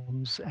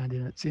forms and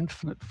in its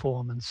infinite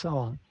form and so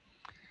on.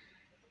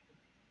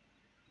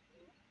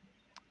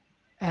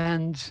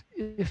 And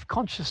if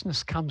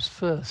consciousness comes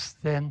first,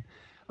 then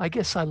I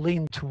guess I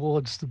lean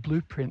towards the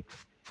blueprint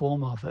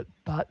form of it.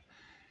 But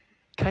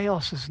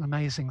chaos is an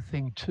amazing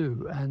thing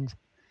too. And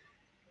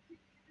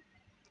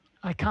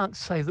I can't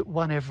say that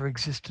one ever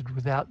existed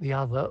without the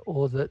other,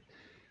 or that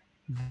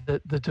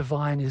the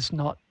divine is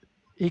not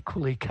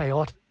equally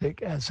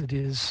chaotic as it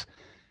is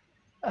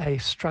a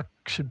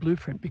structured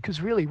blueprint. Because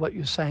really what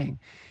you're saying,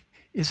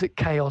 is it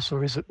chaos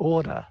or is it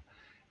order?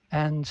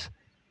 And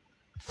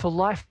for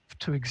life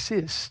to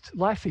exist,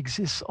 life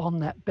exists on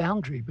that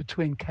boundary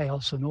between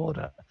chaos and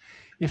order.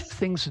 If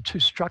things are too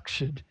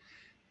structured,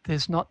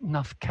 there's not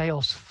enough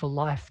chaos for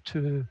life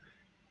to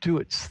do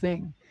its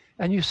thing.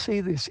 And you see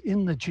this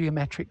in the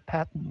geometric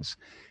patterns.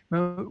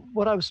 Remember,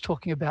 what I was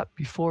talking about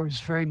before is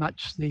very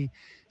much the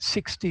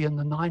 60 and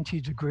the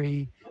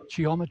 90-degree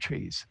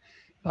geometries.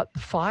 But the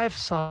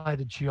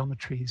 5-sided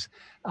geometries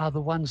are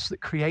the ones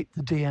that create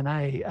the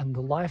DNA and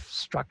the life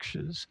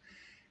structures,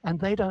 and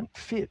they don't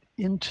fit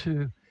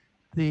into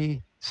the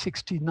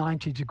 60,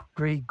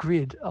 90-degree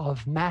grid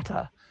of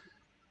matter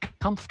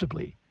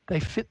comfortably. They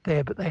fit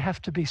there, but they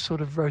have to be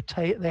sort of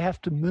rotate, they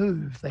have to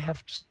move, they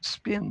have to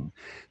spin,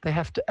 they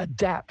have to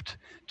adapt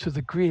to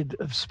the grid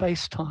of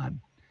space-time.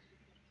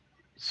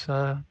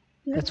 So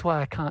that's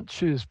why I can't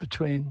choose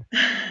between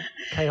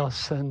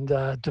chaos and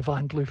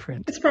divine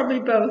blueprint. It's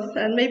probably both,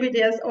 and maybe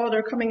there's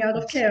order coming out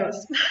of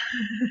chaos.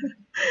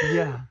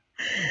 Yeah,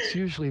 it's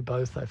usually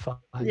both, I find.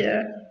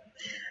 Yeah.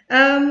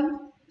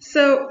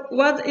 So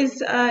what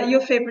is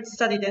your favorite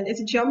study then? Is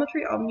it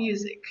geometry or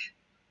music?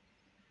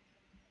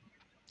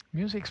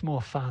 Music's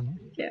more fun.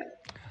 Yeah.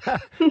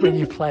 When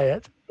you play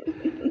it.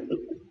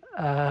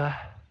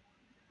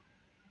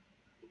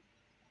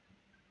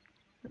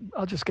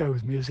 I'll just go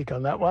with music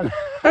on that one.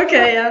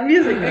 Okay, yeah,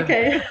 music.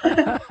 Okay.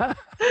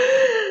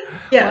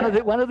 Yeah.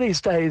 One of these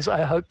days,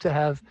 I hope to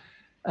have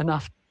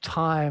enough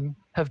time,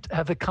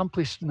 have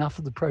accomplished enough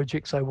of the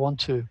projects I want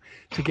to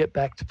get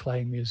back to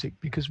playing music,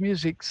 because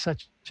music's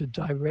such a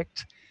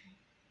direct,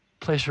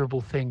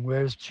 pleasurable thing,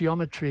 whereas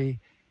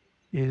geometry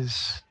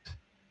is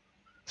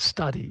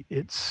study.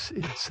 It's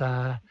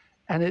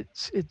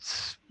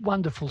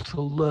wonderful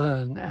to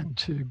learn and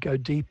to go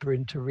deeper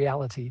into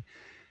reality.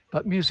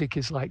 But music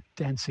is like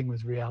dancing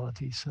with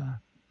reality. So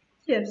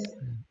yes,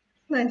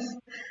 nice.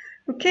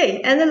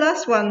 Okay, and the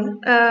last one,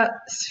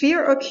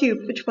 sphere or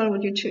cube? Which one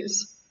would you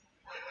choose?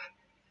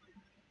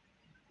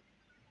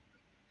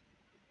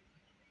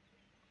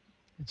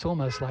 It's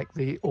almost like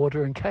the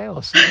order and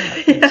chaos,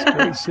 isn't it? It's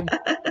very simple.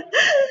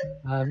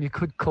 You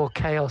could call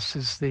chaos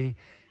as the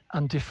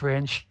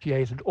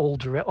undifferentiated,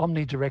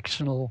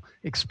 omnidirectional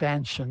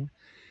expansion,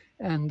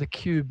 and the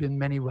cube in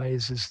many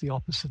ways is the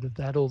opposite of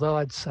that, although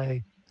I'd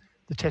say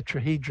the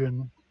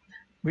tetrahedron,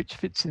 which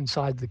fits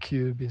inside the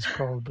cube, is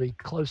probably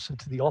closer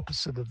to the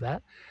opposite of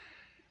that.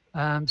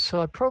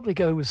 So I'd probably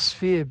go with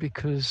sphere,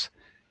 because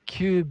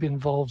cube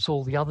involves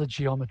all the other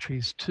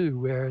geometries too,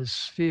 whereas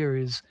sphere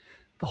is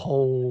the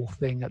whole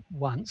thing at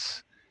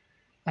once.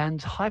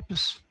 And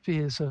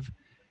hyperspheres of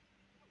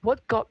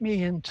what got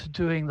me into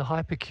doing the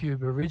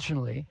hypercube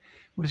originally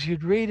was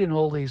you'd read in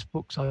all these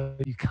books, oh,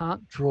 you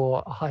can't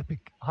draw a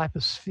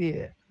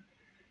hypersphere,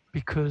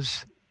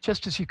 because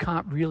just as you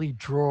can't really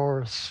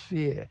draw a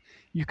sphere,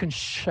 you can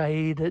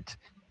shade it,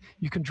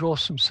 you can draw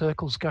some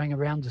circles going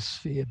around the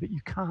sphere, but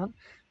you can't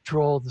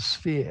draw the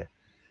sphere.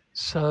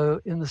 So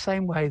in the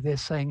same way, they're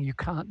saying you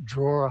can't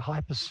draw a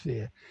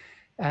hypersphere.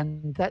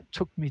 And that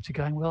took me to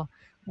going, well,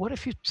 what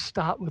if you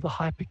start with a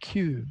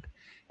hypercube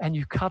and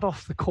you cut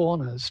off the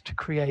corners to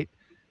create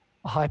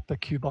a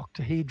hypercube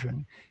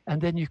octahedron,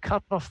 and then you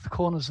cut off the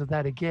corners of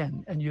that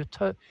again, and you're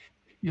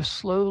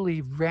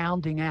slowly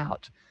rounding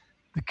out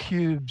the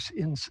cubes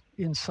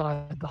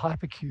inside the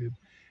hypercube?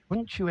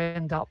 Wouldn't you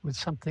end up with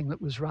something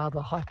that was rather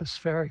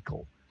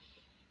hyperspherical?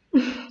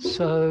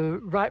 So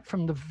right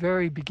from the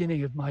very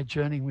beginning of my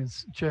journey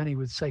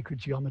with sacred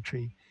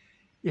geometry,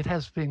 it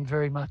has been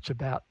very much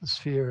about the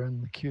sphere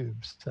and the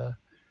cubes. So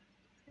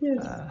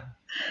Yes.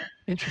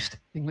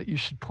 interesting that you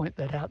should point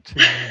that out to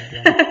me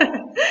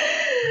again.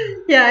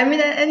 Yeah, I mean,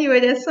 anyway,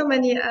 there's so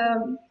many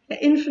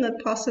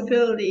infinite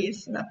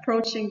possibilities in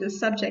approaching this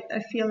subject.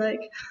 I feel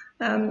like,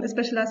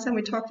 especially last time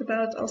we talked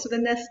about also the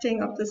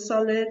nesting of the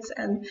solids,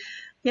 and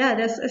yeah,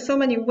 there's so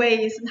many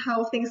ways and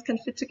how things can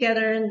fit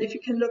together, and if you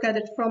can look at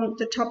it from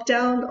the top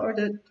down or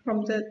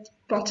from the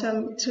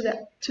bottom to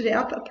the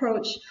up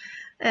approach.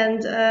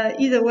 And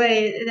either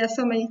way, there's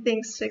so many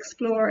things to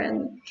explore,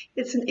 and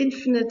it's an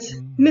infinite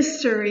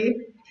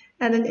mystery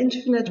and an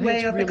infinite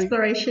way of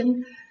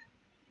exploration.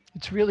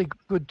 It's really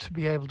good to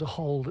be able to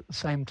hold at the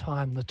same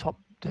time the top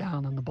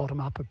down and the bottom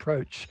up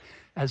approach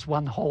as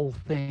one whole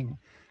thing.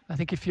 I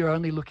think if you're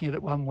only looking at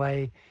it one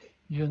way,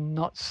 you're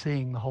not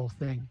seeing the whole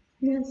thing.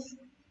 Yes.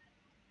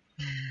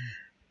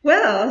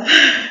 Well,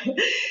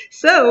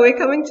 so we're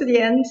coming to the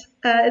end.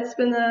 It's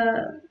been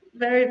a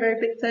very, very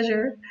big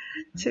pleasure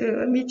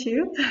to meet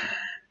you.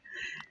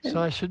 So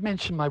I should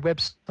mention my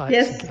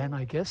websites again,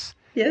 I guess.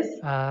 Yes.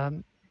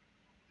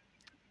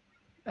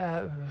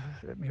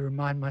 Let me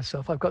remind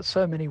myself. I've got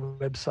so many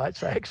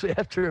websites, I actually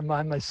have to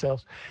remind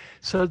myself.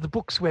 So the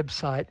book's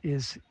website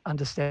is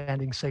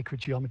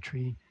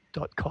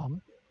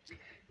understandingSacredGeometry.com.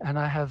 And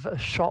I have a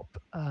shop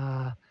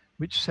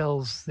which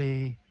sells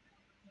the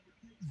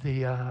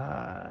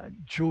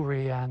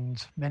jewelry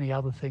and many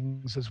other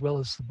things as well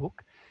as the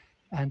book.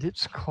 And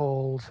it's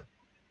called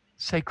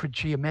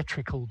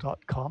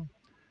sacredgeometrical.com.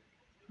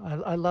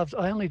 I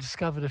only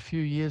discovered a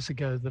few years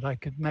ago that I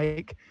could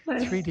make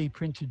 3D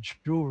printed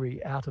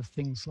jewelry out of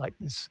things like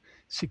this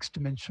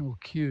 6-dimensional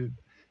cube.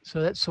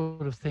 So that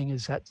sort of thing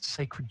is at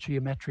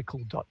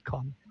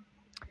sacredgeometrical.com.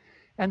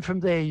 And from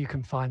there you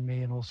can find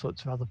me in all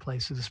sorts of other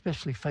places,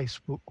 especially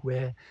Facebook,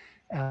 where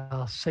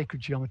our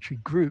Sacred Geometry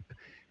group,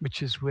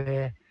 which is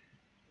where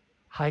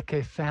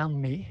Heike found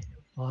me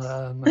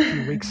a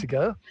few weeks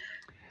ago.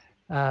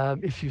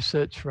 If you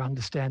search for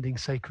Understanding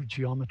Sacred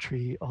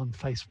Geometry on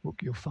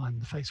Facebook, you'll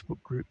find the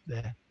Facebook group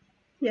there.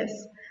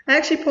 Yes, I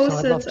actually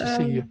posted. So I'd love to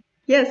see you.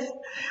 Yes,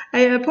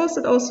 I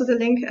posted also the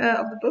link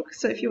of the book.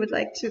 So if you would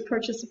like to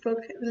purchase the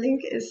book, the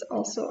link is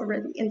also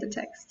already in the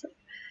text.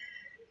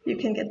 You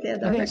can get there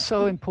directly. I think it's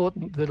so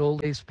important that all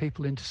these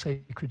people into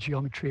sacred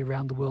geometry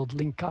around the world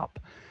link up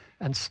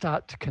and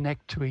start to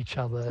connect to each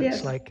other. Yes.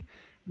 It's like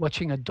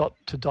watching a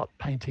dot-to-dot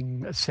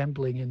painting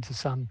assembling into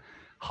some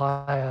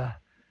higher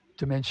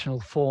dimensional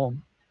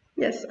form.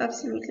 Yes,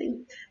 absolutely.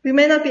 We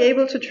may not be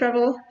able to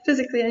travel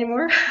physically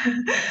anymore,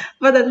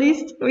 but at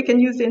least we can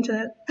use the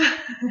internet.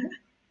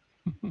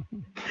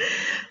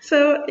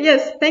 So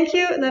yes, thank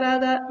you,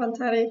 Narada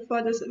Vantari,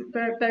 for this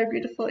very, very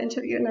beautiful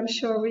interview, and I'm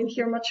sure we'll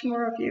hear much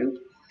more of you.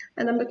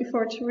 And I'm looking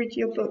forward to read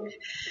your book.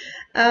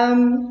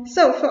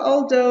 So for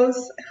all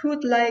those who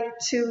would like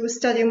to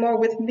study more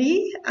with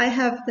me, I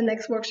have the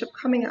next workshop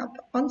coming up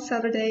on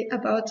Saturday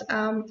about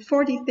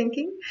 4D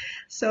thinking.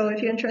 So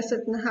if you're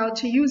interested in how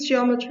to use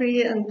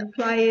geometry and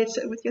apply it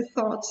with your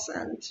thoughts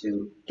and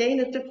to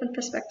gain a different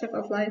perspective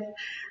of life,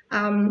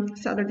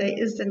 Saturday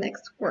is the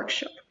next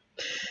workshop.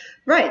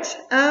 Right.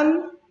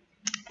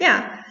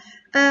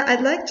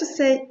 I'd like to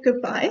say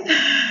goodbye.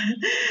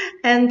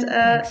 And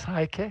thanks,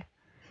 Heike.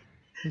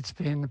 It's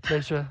been a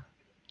pleasure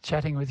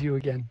chatting with you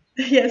again.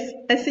 Yes,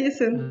 I see you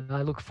soon.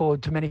 I look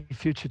forward to many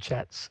future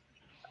chats.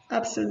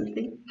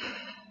 Absolutely.